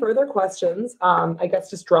have any further questions, I guess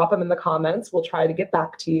just drop them in the comments. We'll try to get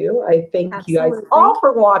back to you. I thank you guys all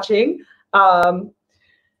for watching.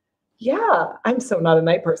 Yeah, I'm so not a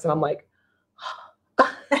night person. I'm like, and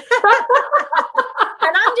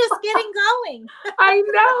I'm just getting going. I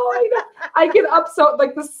know. I get up so,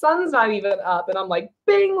 like, the sun's not even up, and I'm like,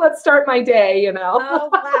 bing, let's start my day, Oh,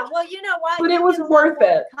 wow. Well, you know what? But it was worth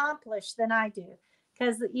it. Accomplished than I do.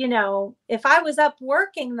 Because, if I was up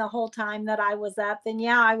working the whole time that I was up, then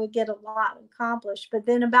yeah, I would get a lot accomplished. But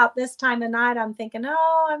then about this time of night, I'm thinking,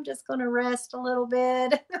 oh, I'm just going to rest a little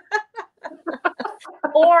bit.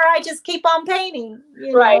 Or I just keep on painting.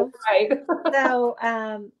 Right. So,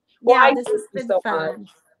 well, this has been fun. Much.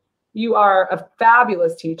 You are a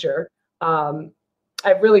fabulous teacher. I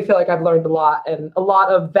really feel like I've learned a lot, and a lot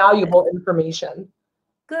of valuable information.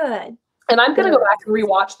 Good. And I'm going to go back and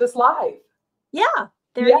rewatch this live. Yeah,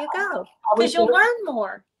 there you go. Because you'll learn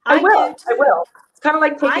more. I will. It's kind of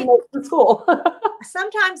like taking notes in school.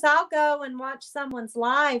 Sometimes I'll go and watch someone's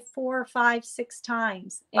live 4, 5, 6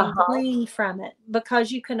 times and glean from it,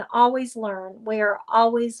 because you can always learn. We are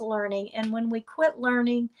always learning. And when we quit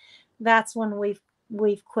learning, that's when we've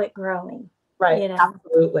quit growing. Right.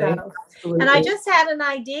 Absolutely. So, and I just had an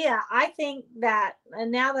idea. I think that,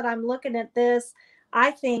 and now that I'm looking at this,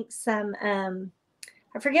 I think some,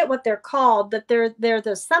 I forget what they're called, but they're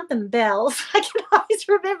those something bells. I can always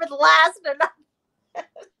remember the last one. But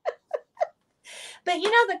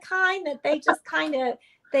the kind that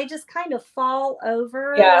they just kind of fall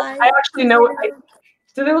over. Yeah, like, I actually know.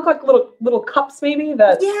 Do they look like little cups maybe?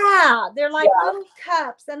 Yeah, they're like little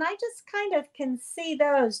cups, and I just kind of can see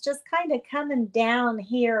those just kind of coming down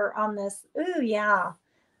here on this. Ooh, yeah,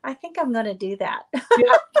 I think I'm going to do that.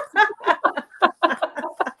 Yeah.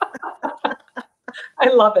 I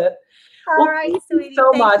love it. All right, sweetie.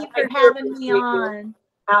 So thank you for having me on.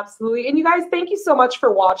 Absolutely. And you guys, thank you so much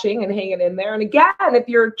for watching and hanging in there. And again, if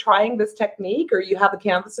you're trying this technique or you have a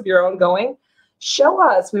canvas of your own going, show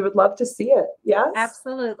us. We would love to see it. Yes.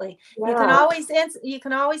 Absolutely. Yeah. You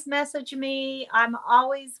can always message me. I'm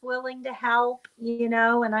always willing to help, and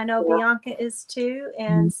I know Bianca is too.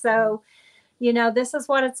 And so, this is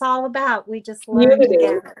what it's all about. We just learn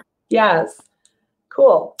together. Yes.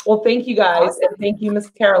 Cool. Well, thank you guys. Awesome. And thank you, Miss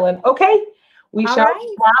Carolyn. Okay. We shall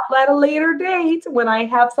chat at a later date when I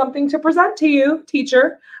have something to present to you,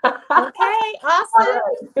 teacher. Okay. Awesome.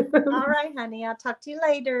 All right, honey. I'll talk to you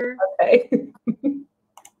later. Okay.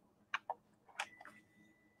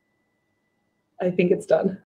 I think it's done.